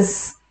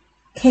Jesus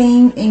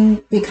came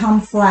in, become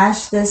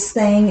flesh, this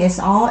thing is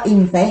all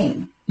in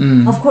vain.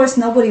 Of course,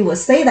 nobody would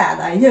say that.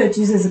 I hear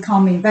Jesus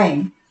come in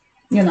vain,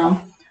 you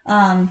know.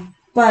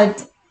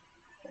 But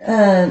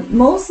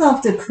most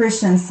of the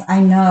Christians I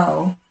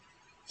know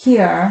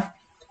here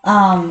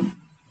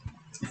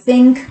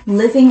think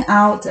living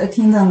out a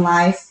kingdom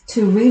life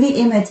to really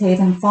imitate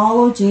and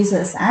follow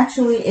Jesus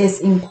actually is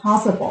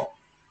impossible.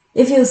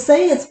 If you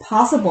say it's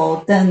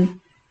possible, then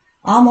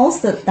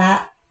almost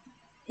that,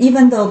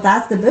 even though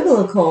that's the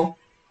biblical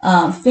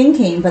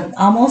thinking, but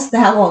almost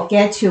that will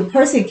get you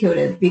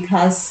persecuted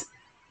because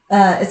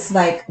it's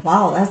like,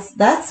 wow,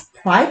 that's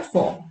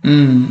prideful.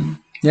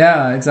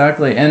 Yeah,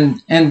 exactly.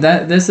 And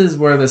that this is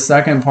where the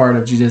second part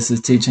of Jesus'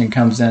 teaching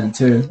comes in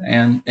too.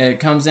 And it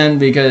comes in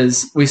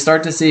because we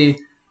start to see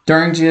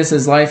during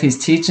Jesus' life,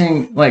 he's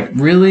teaching, like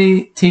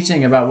really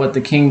teaching about what the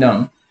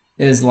kingdom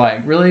is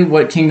like, really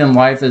what kingdom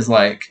life is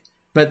like.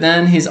 But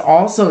then he's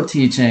also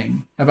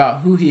teaching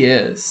about who he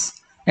is.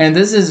 And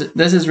this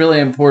is really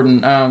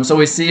important. So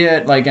we see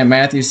it like in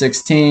Matthew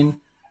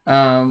 16,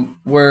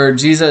 where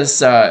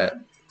Jesus,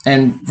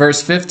 in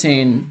verse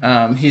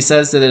 15, he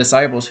says to the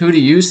disciples, "Who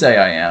do you say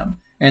I am?"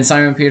 And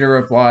Simon Peter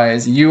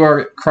replies, "You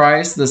are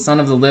Christ, the Son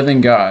of the living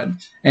God."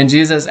 And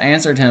Jesus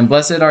answered him,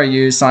 "Blessed are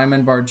you,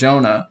 Simon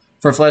Bar-Jonah,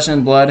 for flesh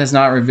and blood has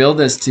not revealed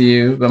this to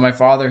you, but my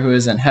Father who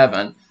is in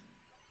heaven."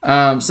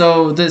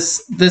 So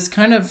this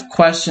kind of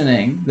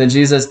questioning that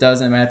Jesus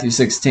does in Matthew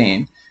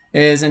 16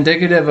 is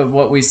indicative of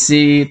what we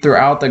see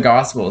throughout the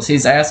Gospels.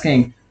 He's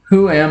asking,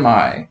 who am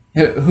I?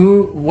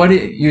 What do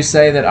you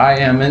say that I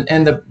am?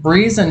 And the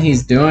reason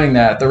he's doing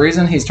that, the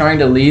reason he's trying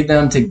to lead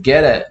them to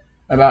get it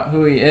about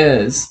who he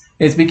is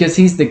because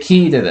he's the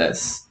key to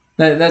this.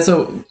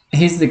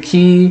 He's the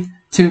key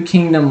to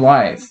kingdom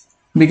life.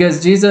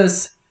 Because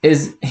Jesus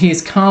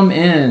he's come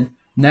in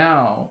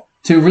now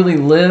to really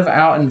live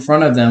out in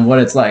front of them what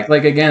it's like.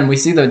 Like, again, we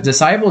see the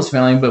disciples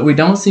failing, but we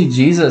don't see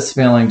Jesus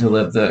failing to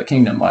live the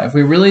kingdom life.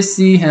 We really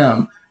see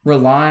him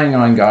relying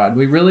on God.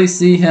 We really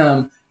see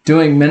him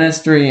doing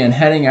ministry and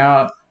heading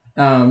out,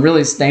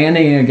 really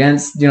standing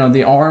against,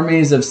 the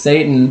armies of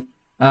Satan,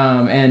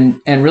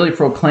 and really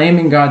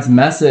proclaiming God's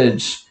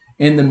message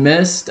in the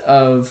midst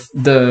of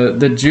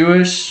the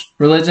Jewish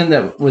religion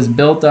that was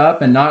built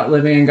up and not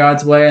living in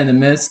God's way, in the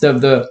midst of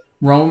the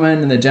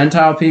Roman and the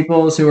Gentile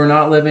peoples who were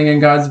not living in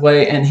God's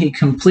way, and he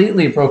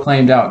completely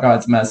proclaimed out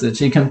God's message.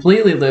 He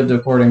completely lived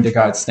according to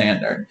God's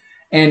standard.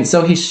 And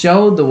so he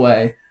showed the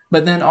way,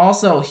 but then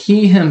also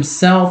he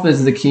himself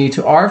is the key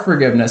to our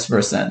forgiveness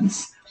for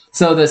sins.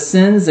 So the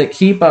sins that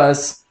keep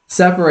us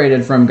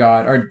separated from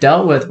God are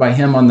dealt with by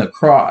him on the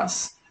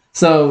cross.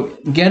 So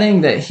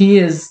getting that he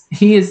is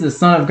the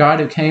Son of God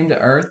who came to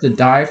earth to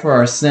die for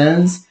our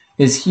sins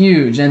is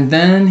huge. And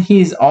then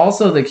he's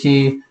also the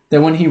key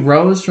that when he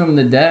rose from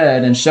the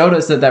dead and showed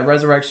us that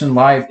resurrection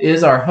life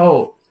is our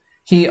hope,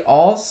 he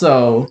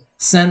also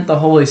sent the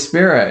Holy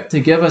Spirit to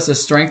give us the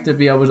strength to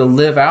be able to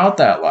live out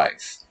that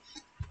life.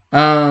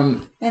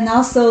 And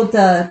also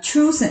the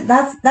truth.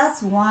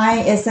 That's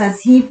why it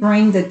says he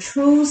brings the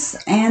truth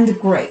and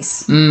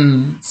grace.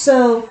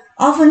 So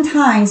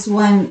oftentimes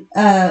when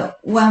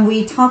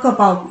we talk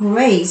about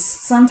grace,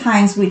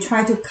 sometimes we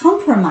try to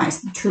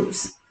compromise the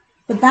truth,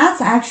 but that's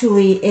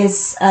actually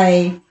is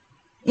a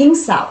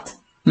insult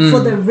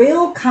for the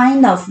real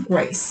kind of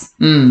grace.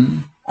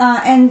 And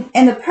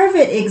the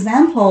perfect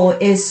example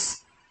is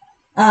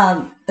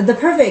in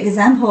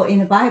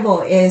the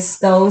Bible is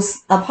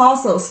those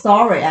apostles'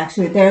 story,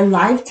 actually, their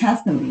life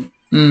testimony.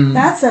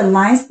 That's a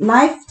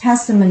life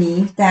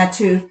testimony that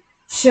to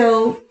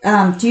show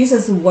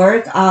Jesus'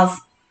 work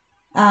of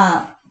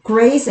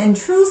grace and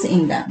truth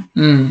in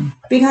them.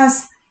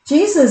 Because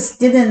Jesus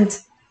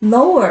didn't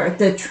lower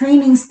the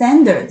training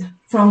standard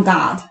from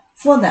God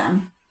for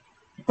them,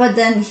 but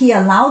then he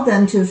allowed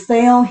them to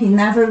fail. He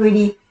never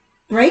really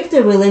break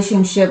the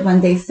relationship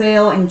when they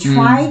fail and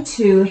try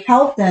to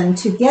help them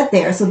to get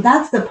there. So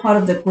that's the part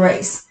of the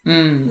grace.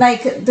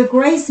 Like the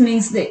grace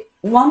means that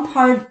one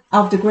part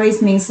of the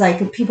grace means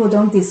like people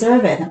don't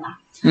deserve it.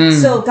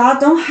 So God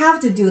don't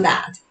have to do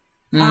that.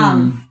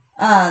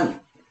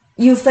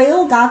 You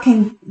fail, God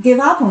can give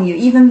up on you.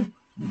 Even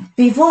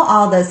before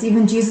all this,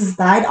 even Jesus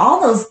died,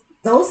 all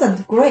those are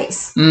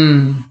grace.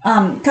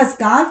 Because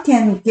God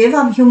can give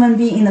up human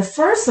being in the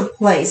first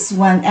place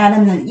when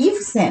Adam and Eve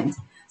sinned.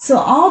 So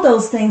all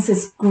those things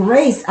is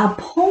grace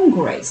upon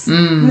grace.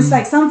 It's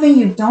like something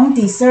you don't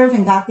deserve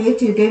and God gave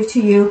to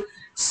you.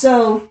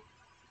 So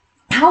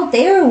how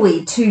dare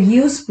we to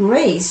use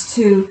grace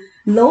to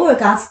lower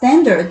God's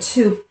standard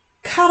to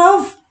cut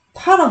off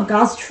part of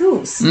God's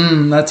truth.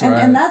 That's and,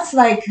 right. and that's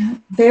like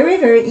very,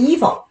 very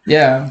evil.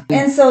 Yeah.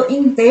 And so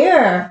in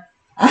their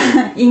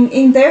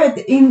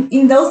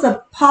in those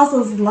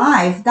apostles'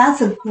 life,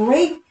 that's a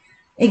great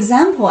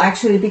example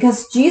actually,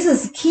 because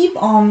Jesus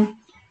keep on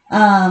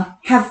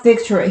have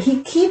victory.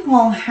 He keep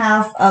on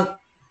have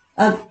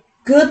a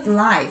good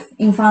life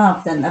in front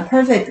of them, a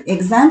perfect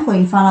example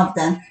in front of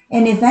them,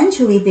 and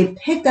eventually they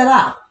pick that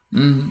up.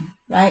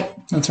 Right?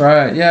 That's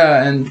right.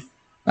 Yeah, and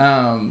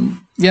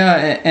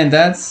and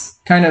that's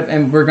kind of,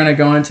 and we're going to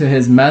go into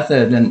his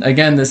method, and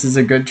again, this is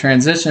a good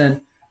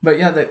transition. But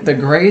yeah, the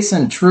grace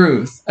and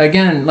truth,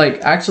 again,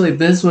 like actually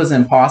this was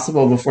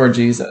impossible before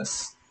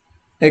Jesus.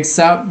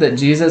 Except that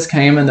Jesus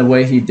came in the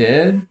way he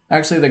did,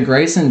 actually the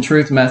grace and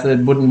truth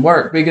method wouldn't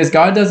work, because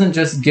God doesn't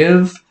just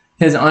give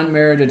his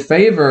unmerited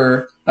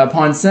favor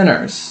upon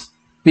sinners,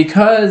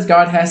 because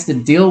God has to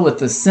deal with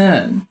the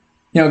sin.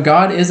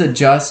 God is a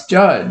just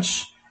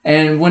judge.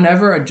 And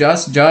whenever a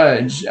just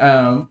judge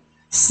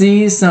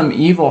sees some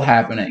evil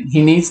happening,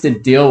 he needs to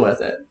deal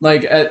with it.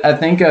 Like I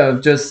think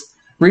of just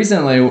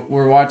recently,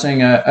 we're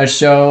watching a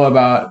show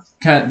about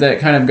that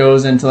kind of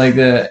goes into like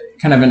the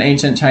kind of an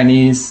ancient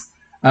Chinese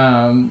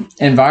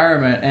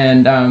environment.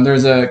 And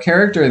there's a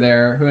character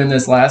there who in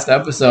this last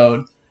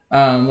episode,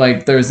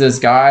 like there's this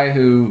guy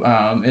who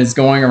is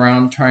going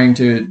around trying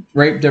to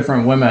rape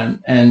different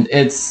women. And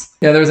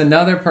there's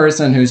another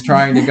person who's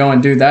trying to go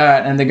and do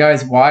that. And the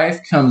guy's wife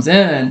comes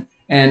in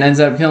and ends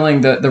up killing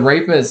the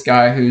rapist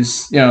guy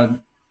who's,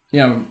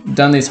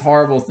 done these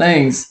horrible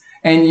things.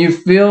 And you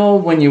feel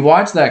when you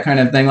watch that kind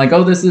of thing, like,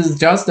 oh, this is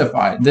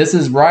justified. This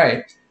is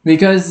right.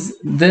 Because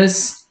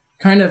this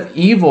kind of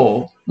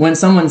evil, when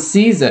someone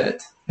sees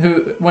it,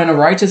 when a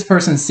righteous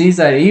person sees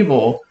that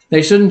evil,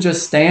 they shouldn't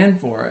just stand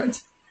for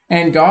it.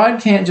 And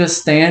God can't just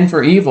stand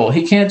for evil.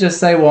 He can't just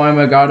say, well, I'm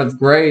a God of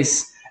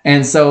grace.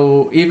 And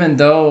so even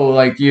though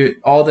like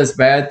all this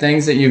bad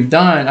things that you've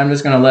done, I'm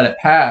just going to let it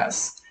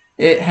pass.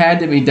 It had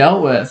to be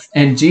dealt with.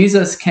 And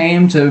Jesus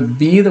came to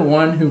be the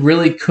one who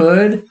really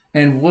could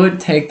and would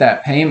take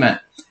that payment.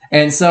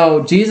 And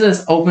so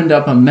Jesus opened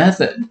up a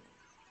method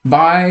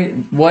by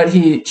what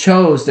he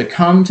chose to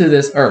come to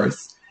this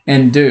earth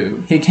and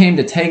do. He came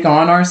to take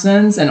on our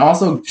sins and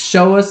also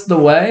show us the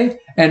way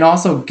and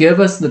also give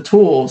us the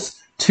tools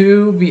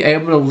to be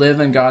able to live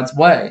in God's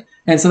way.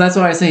 And so that's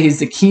why I say he's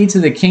the key to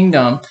the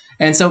kingdom.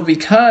 And so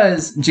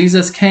because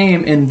Jesus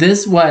came in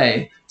this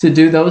way to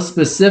do those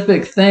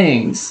specific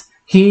things,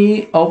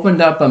 he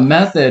opened up a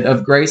method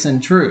of grace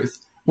and truth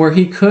where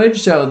he could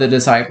show the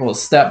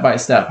disciples step by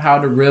step how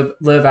to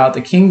live out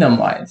the kingdom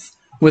life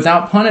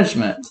without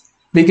punishment,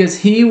 because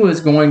he was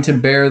going to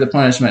bear the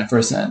punishment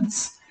for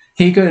sins.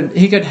 He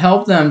could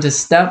help them to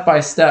step by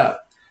step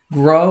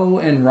grow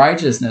in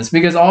righteousness,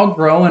 because all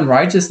grow in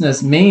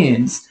righteousness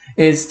means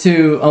is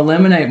to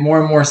eliminate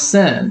more and more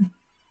sin.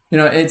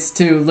 It's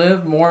to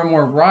live more and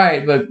more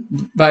right,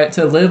 but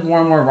to live more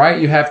and more right,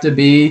 you have to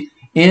be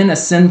in a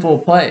sinful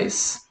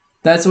place.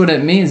 That's what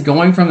it means,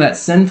 going from that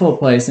sinful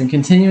place and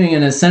continuing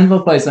in a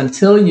sinful place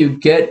until you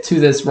get to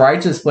this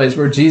righteous place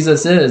where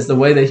Jesus is, the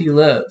way that he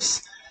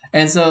lives.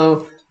 And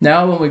so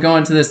now when we go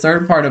into this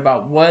third part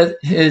about what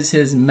is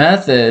his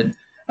method,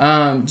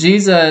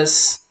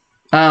 Jesus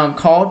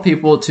called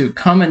people to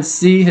come and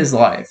see his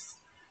life.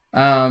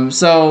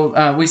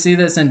 So we see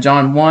this in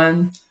John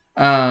 1,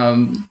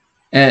 and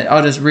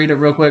I'll just read it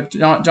real quick.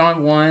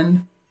 John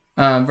 1,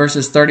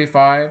 verses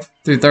 35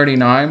 through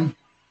 39.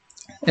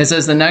 It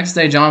says, the next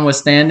day John was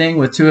standing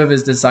with two of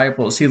his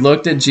disciples. He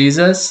looked at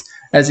Jesus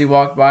as he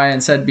walked by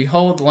and said,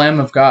 "Behold, the Lamb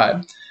of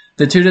God."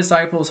 The two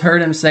disciples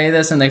heard him say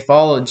this, and they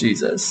followed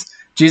Jesus.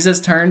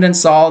 Jesus turned and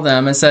saw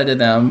them and said to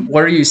them,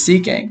 "What are you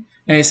seeking?"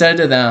 And he said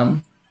to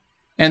them,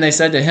 and they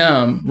said to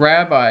him,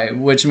 "Rabbi,"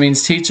 which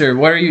means teacher,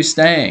 "where are you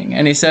staying?"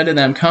 And he said to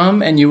them,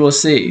 "Come and you will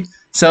see."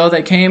 So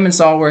they came and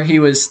saw where he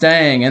was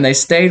staying, and they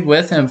stayed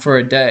with him for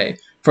a day,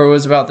 for it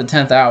was about the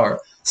 10th hour.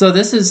 So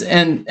this is,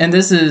 and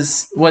this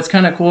is what's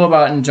kind of cool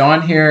about in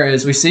John here,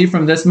 is we see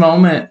from this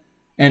moment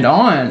and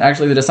on,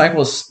 actually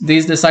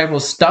these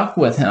disciples stuck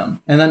with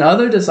him, and then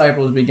other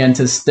disciples began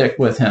to stick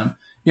with him.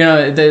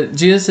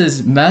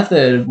 Jesus'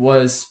 method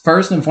was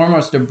first and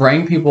foremost to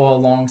bring people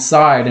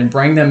alongside and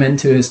bring them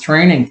into his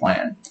training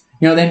plan.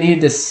 They needed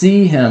to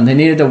see him. They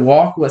needed to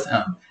walk with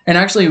him. And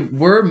actually,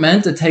 we're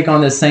meant to take on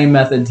the same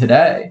method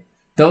today.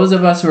 Those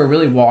of us who are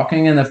really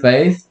walking in the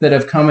faith, that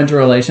have come into a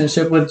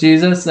relationship with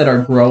Jesus, that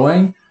are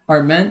growing,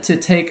 are meant to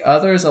take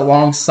others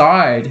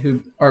alongside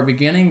who are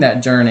beginning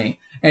that journey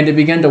and to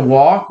begin to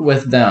walk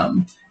with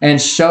them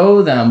and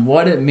show them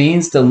what it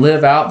means to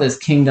live out this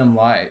kingdom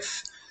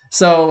life.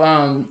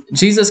 So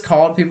Jesus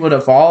called people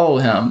to follow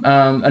him.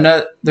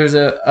 There's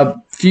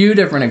a few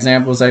different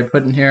examples I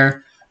put in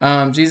here.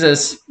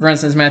 Jesus, for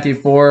instance, Matthew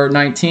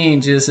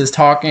 4:19, Jesus is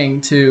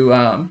talking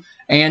to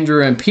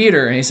Andrew and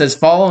Peter, and he says,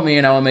 "Follow me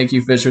and I will make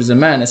you fishers of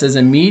men." It says,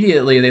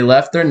 immediately they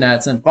left their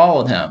nets and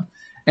followed him.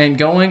 And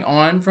going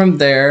on from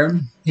there,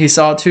 he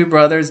saw two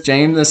brothers,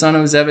 James the son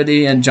of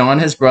Zebedee and John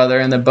his brother,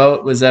 in the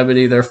boat with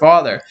Zebedee their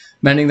father,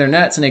 mending their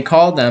nets, and he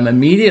called them.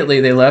 Immediately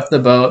they left the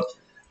boat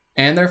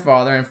and their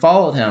father and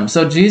followed him.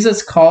 So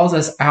Jesus calls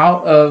us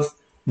out of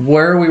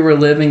where we were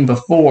living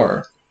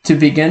before to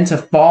begin to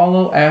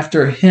follow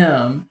after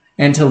him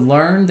and to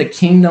learn the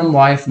kingdom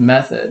life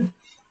method.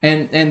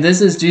 And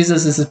this is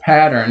Jesus's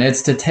pattern.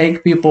 It's to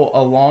take people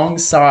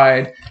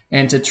alongside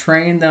and to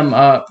train them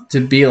up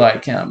to be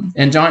like him.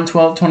 In John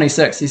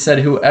 12:26, he said,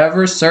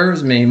 "Whoever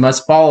serves me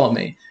must follow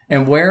me,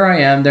 and where I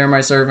am, there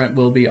my servant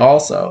will be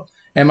also.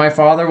 And my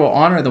Father will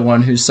honor the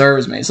one who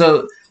serves me."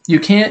 So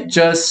you can't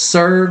just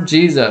serve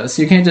Jesus.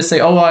 You can't just say,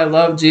 "Oh, I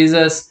love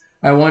Jesus,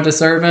 I want to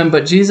serve him."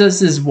 But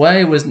Jesus's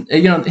way was,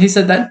 he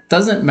said that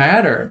doesn't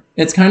matter.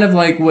 It's kind of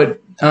like what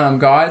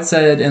God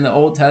said in the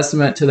Old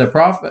Testament to the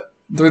prophet,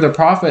 through the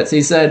prophets.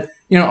 He said,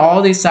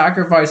 all these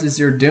sacrifices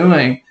you're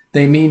doing,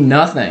 they mean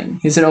nothing.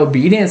 He said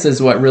obedience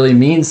is what really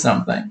means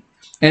something.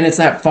 And it's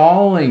that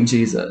following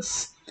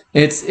Jesus.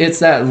 It's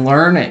that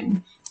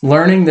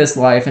learning this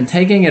life and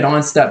taking it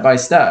on step by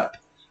step.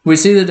 We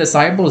see the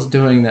disciples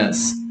doing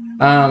this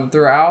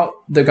throughout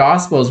the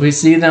Gospels. We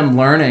see them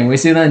learning. We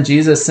see then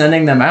Jesus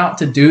sending them out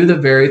to do the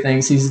very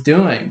things he's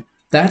doing.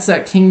 That's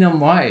that kingdom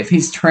life.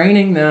 He's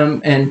training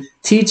them and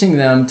teaching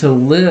them to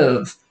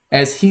live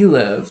as he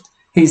lived.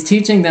 He's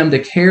teaching them to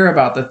care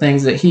about the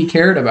things that he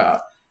cared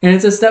about. And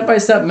it's a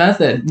step-by-step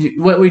method.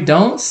 What we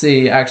don't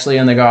see actually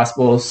in the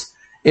Gospels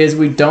is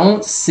we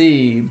don't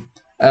see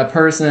a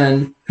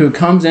person who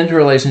comes into a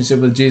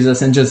relationship with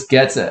Jesus and just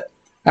gets it.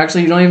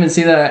 Actually, you don't even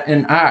see that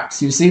in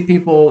Acts. You see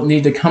people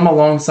need to come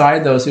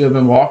alongside those who have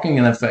been walking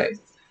in the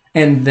faith.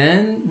 And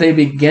then they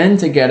begin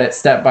to get it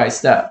step by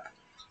step.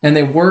 And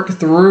they work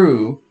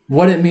through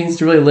what it means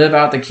to really live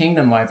out the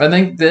kingdom life. I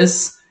think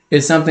this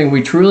is something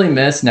we truly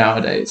miss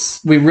nowadays.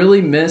 We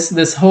really miss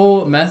this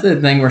whole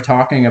method thing we're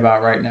talking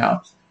about right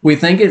now. We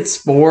think it's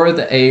for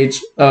the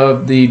age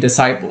of the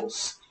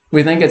disciples.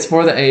 We think it's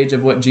for the age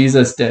of what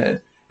Jesus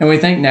did. And we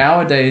think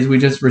nowadays we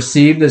just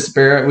receive the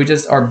Spirit, we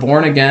just are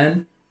born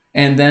again,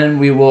 and then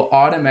we will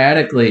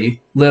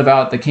automatically live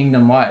out the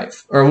kingdom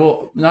life. Or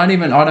we'll not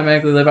even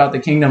automatically live out the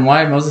kingdom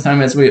life. Most of the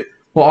time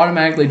we'll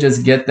automatically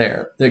just get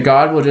there. That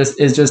God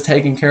is just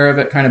taking care of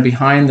it kind of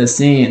behind the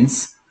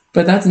scenes.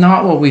 But that's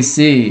not what we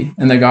see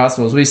in the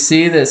Gospels. We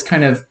see this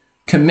kind of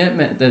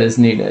commitment that is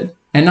needed.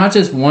 And not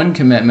just one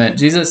commitment.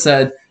 Jesus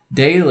said,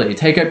 daily,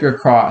 take up your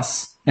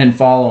cross and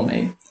follow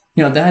me.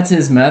 That's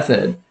his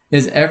method,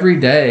 is every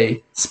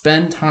day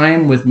spend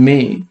time with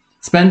me.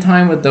 Spend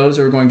time with those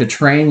who are going to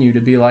train you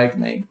to be like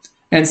me.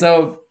 And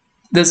so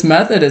this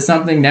method is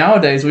something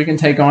nowadays we can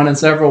take on in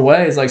several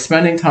ways, like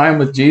spending time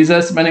with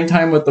Jesus, spending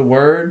time with the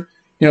Word,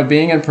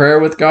 being in prayer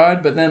with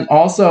God, but then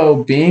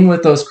also being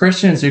with those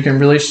Christians who can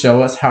really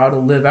show us how to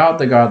live out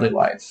the godly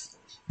life.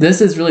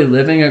 This is really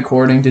living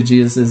according to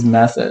Jesus'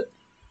 method.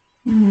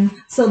 Mm-hmm.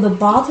 So the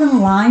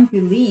bottom line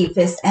belief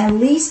is at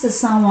least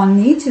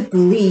someone need to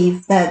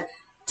believe that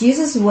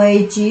Jesus'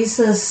 way,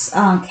 Jesus'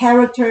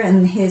 character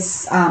and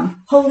his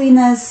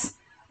holiness,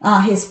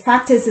 his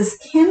practices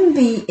can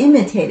be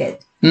imitated.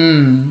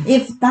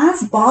 If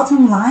that's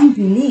bottom line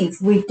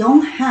belief we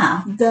don't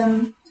have,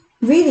 then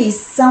really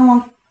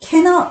someone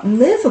cannot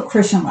live a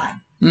Christian life.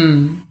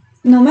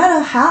 No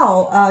matter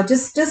how,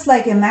 just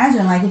like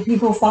imagine, like if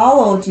people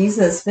follow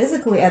Jesus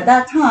physically at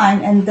that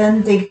time, and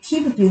then they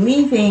keep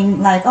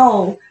believing like,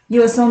 oh,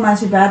 you are so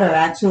much better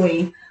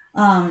actually.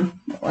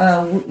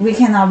 We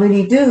cannot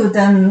really do,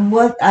 then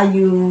what are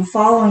you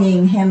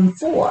following him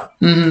for?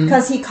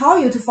 Because he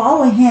called you to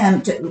follow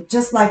him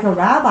just like a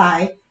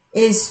rabbi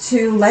is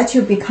to let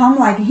you become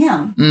like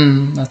him.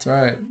 That's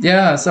right.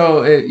 Yeah.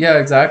 So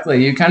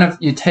exactly.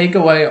 You take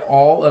away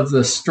all of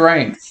the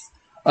strength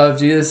of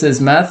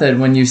Jesus's method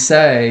when you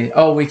say,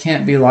 oh, we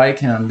can't be like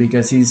him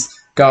because he's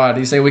God.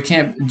 You say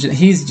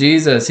he's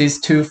Jesus.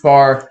 He's too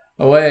far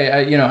away.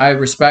 I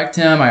respect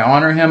him. I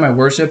honor him. I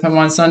worship him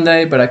on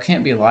Sunday, but I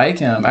can't be like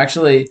him.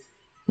 Actually,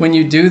 when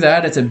you do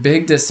that, it's a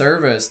big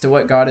disservice to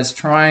what God is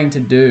trying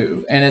to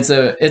do. And it's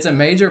a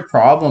major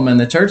problem in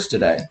the church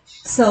today.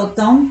 So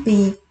don't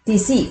be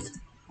deceived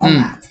on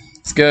that.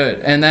 It's good.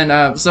 And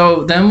then,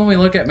 so then when we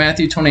look at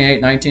Matthew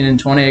 28, 19 and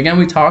 20, again,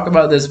 we talk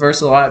about this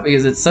verse a lot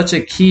because it's such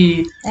a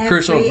key,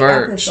 crucial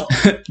verse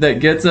that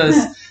gets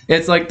us,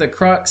 it's like the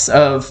crux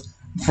of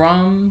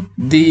from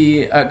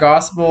the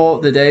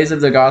gospel, the days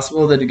of the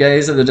gospel, the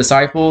days of the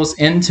disciples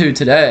into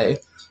today.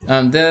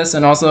 This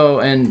and also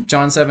in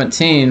John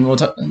 17, we'll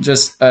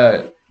just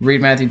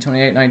read Matthew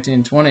 28, 19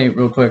 and 20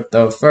 real quick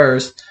though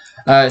first.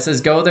 It says,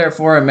 "Go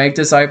therefore and make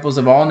disciples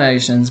of all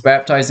nations,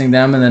 baptizing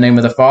them in the name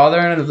of the Father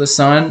and of the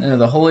Son and of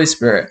the Holy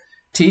Spirit,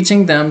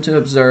 teaching them to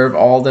observe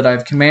all that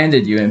I've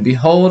commanded you. And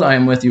behold, I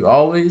am with you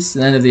always to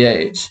the end of the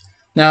age."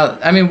 Now,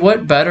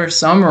 what better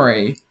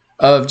summary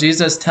of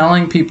Jesus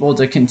telling people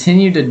to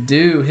continue to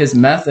do his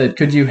method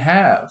could you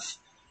have?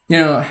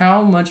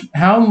 How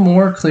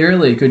more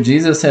clearly could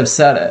Jesus have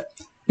said it?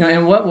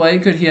 In what way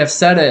could he have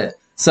said it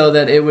so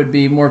that it would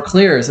be more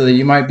clear, so that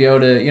you might be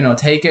able to,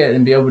 take it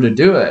and be able to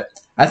do it?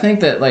 I think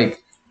that,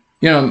 like,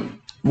 you know,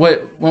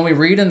 when we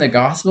read in the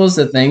Gospels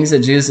the things that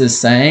Jesus is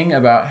saying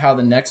about how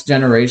the next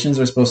generations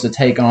are supposed to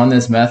take on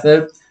this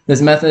method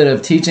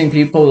of teaching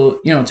people,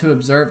 you know, to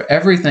observe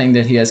everything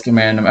that he has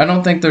commanded them. I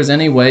don't think there's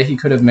any way he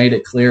could have made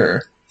it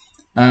clearer.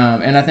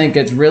 And I think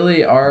it's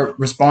really our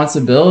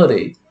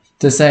responsibility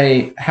to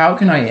say, how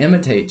can I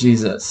imitate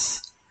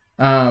Jesus?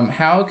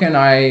 How can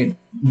I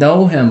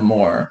know him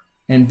more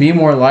and be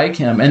more like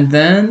him? And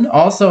then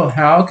also,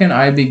 how can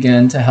I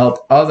begin to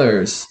help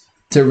others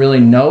to really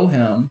know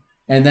him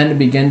and then to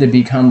begin to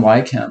become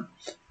like him?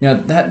 You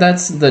know,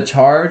 that's the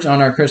charge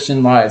on our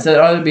Christian lives. That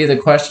ought to be the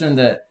question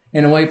that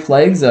in a way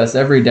plagues us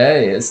every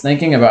day, is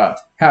thinking about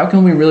how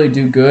can we really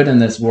do good in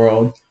this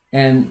world,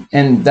 and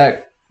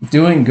that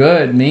doing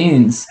good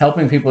means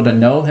helping people to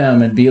know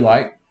him and be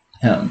like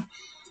him.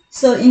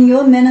 So in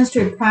your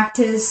ministry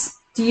practice,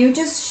 do you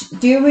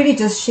really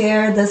just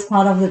share this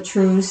part of the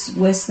truth,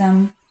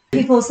 wisdom?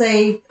 People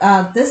say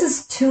this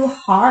is too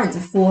hard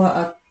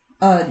for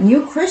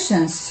new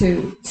Christians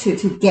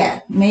to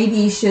get. Maybe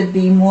you should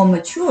be more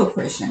mature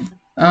Christian.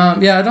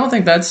 Yeah, I don't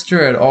think that's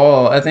true at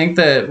all. I think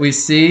that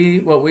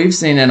what we've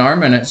seen in our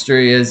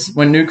ministry is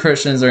when new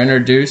Christians are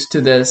introduced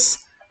to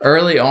this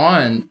early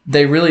on,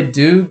 they really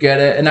do get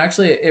it. And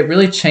actually, it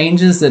really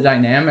changes the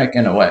dynamic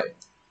in a way.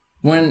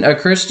 When a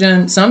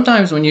Christian,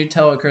 sometimes when you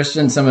tell a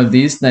Christian some of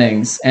these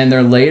things and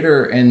they're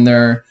later in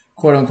their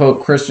quote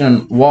unquote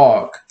Christian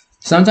walk,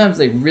 sometimes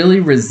they really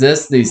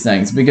resist these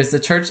things because the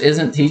church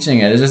isn't teaching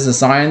it. It's just a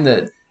sign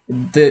that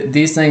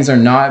these things are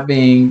not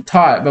being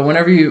taught. But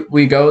whenever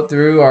we go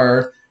through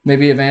our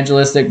maybe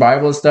evangelistic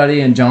Bible study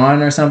in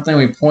John or something,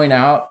 we point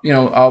out, you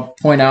know, I'll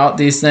point out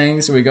these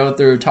things. Or we go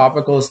through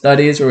topical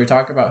studies where we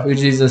talk about who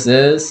Jesus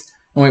is,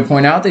 and we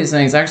point out these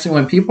things. Actually,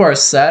 when people are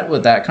set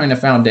with that kind of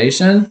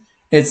foundation,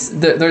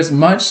 there's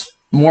much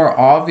more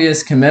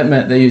obvious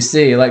commitment that you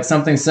see, like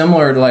something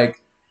similar to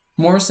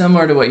more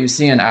similar to what you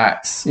see in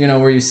Acts, you know,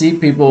 where you see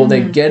people,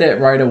 they get it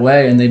right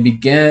away and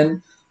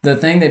the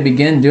thing they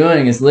begin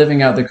doing is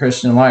living out the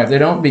Christian life. They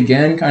don't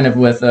begin kind of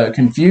with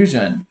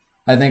confusion.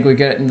 I think we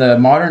get in the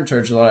modern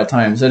church a lot of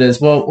times. It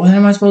is, well, what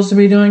am I supposed to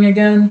be doing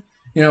again?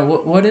 You know,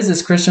 what is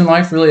this Christian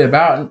life really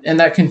about? And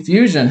that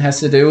confusion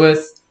has to do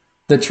with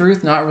the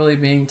truth not really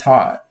being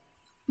taught.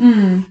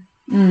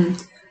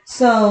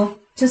 So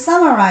to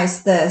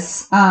summarize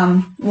this,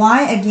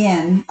 why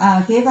again,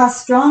 give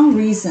us strong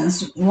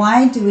reasons.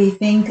 Why do we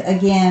think,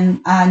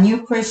 again,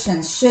 new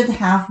Christians should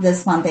have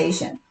this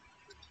foundation?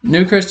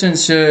 New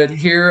Christians should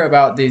hear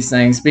about these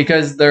things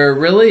because they're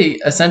really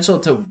essential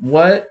to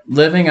what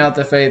living out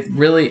the faith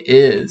really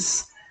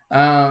is.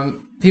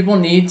 People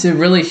need to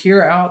really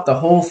hear out the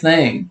whole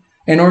thing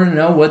in order to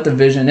know what the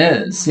vision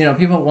is. You know,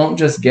 people won't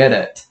just get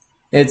it.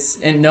 There's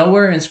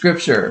nowhere in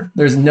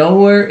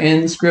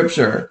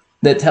Scripture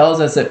that tells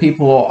us that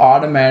people will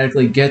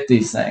automatically get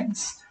these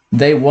things.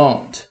 They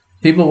won't.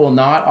 People will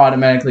not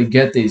automatically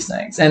get these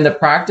things. And the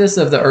practice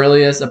of the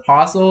earliest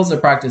apostles, the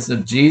practice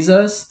of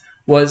Jesus,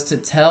 was to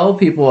tell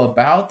people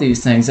about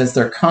these things as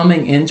they're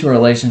coming into a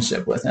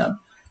relationship with him.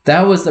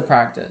 That was the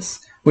practice.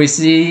 We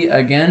see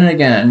again and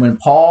again when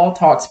Paul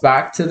talks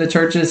back to the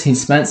churches he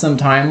spent some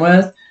time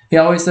with, he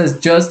always says,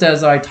 just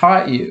as I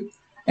taught you.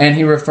 And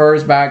he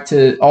refers back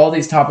to all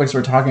these topics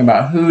we're talking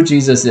about, who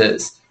Jesus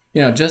is,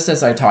 you know, just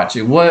as I taught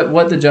you,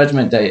 what the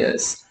judgment day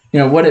is, you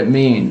know, what it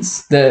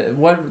means,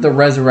 what the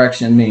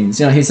resurrection means.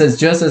 You know, he says,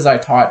 just as I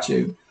taught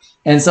you.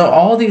 And so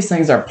all these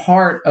things are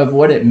part of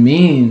what it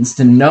means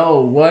to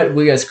know what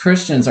we as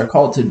Christians are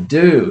called to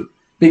do,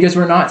 because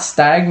we're not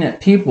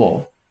stagnant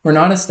people. We're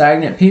not a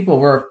stagnant people.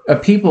 We're a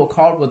people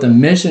called with a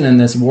mission in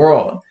this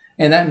world.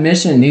 And that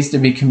mission needs to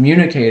be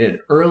communicated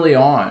early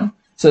on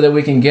so that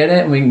we can get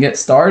it and we can get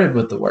started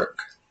with the work.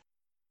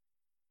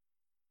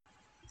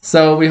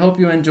 So we hope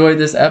you enjoyed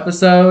this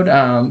episode.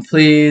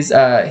 Please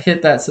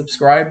hit that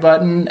subscribe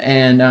button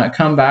and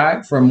come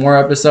back for more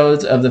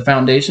episodes of the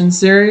Foundation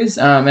series.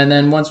 And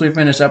then once we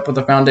finish up with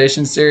the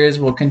Foundation series,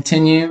 we'll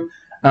continue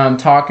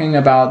talking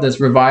about this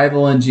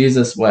revival in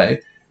Jesus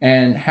way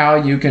and how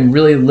you can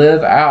really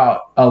live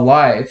out a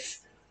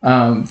life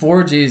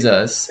for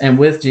Jesus and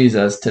with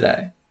Jesus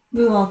today.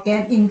 We will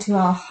get into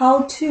our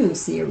how-to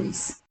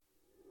series.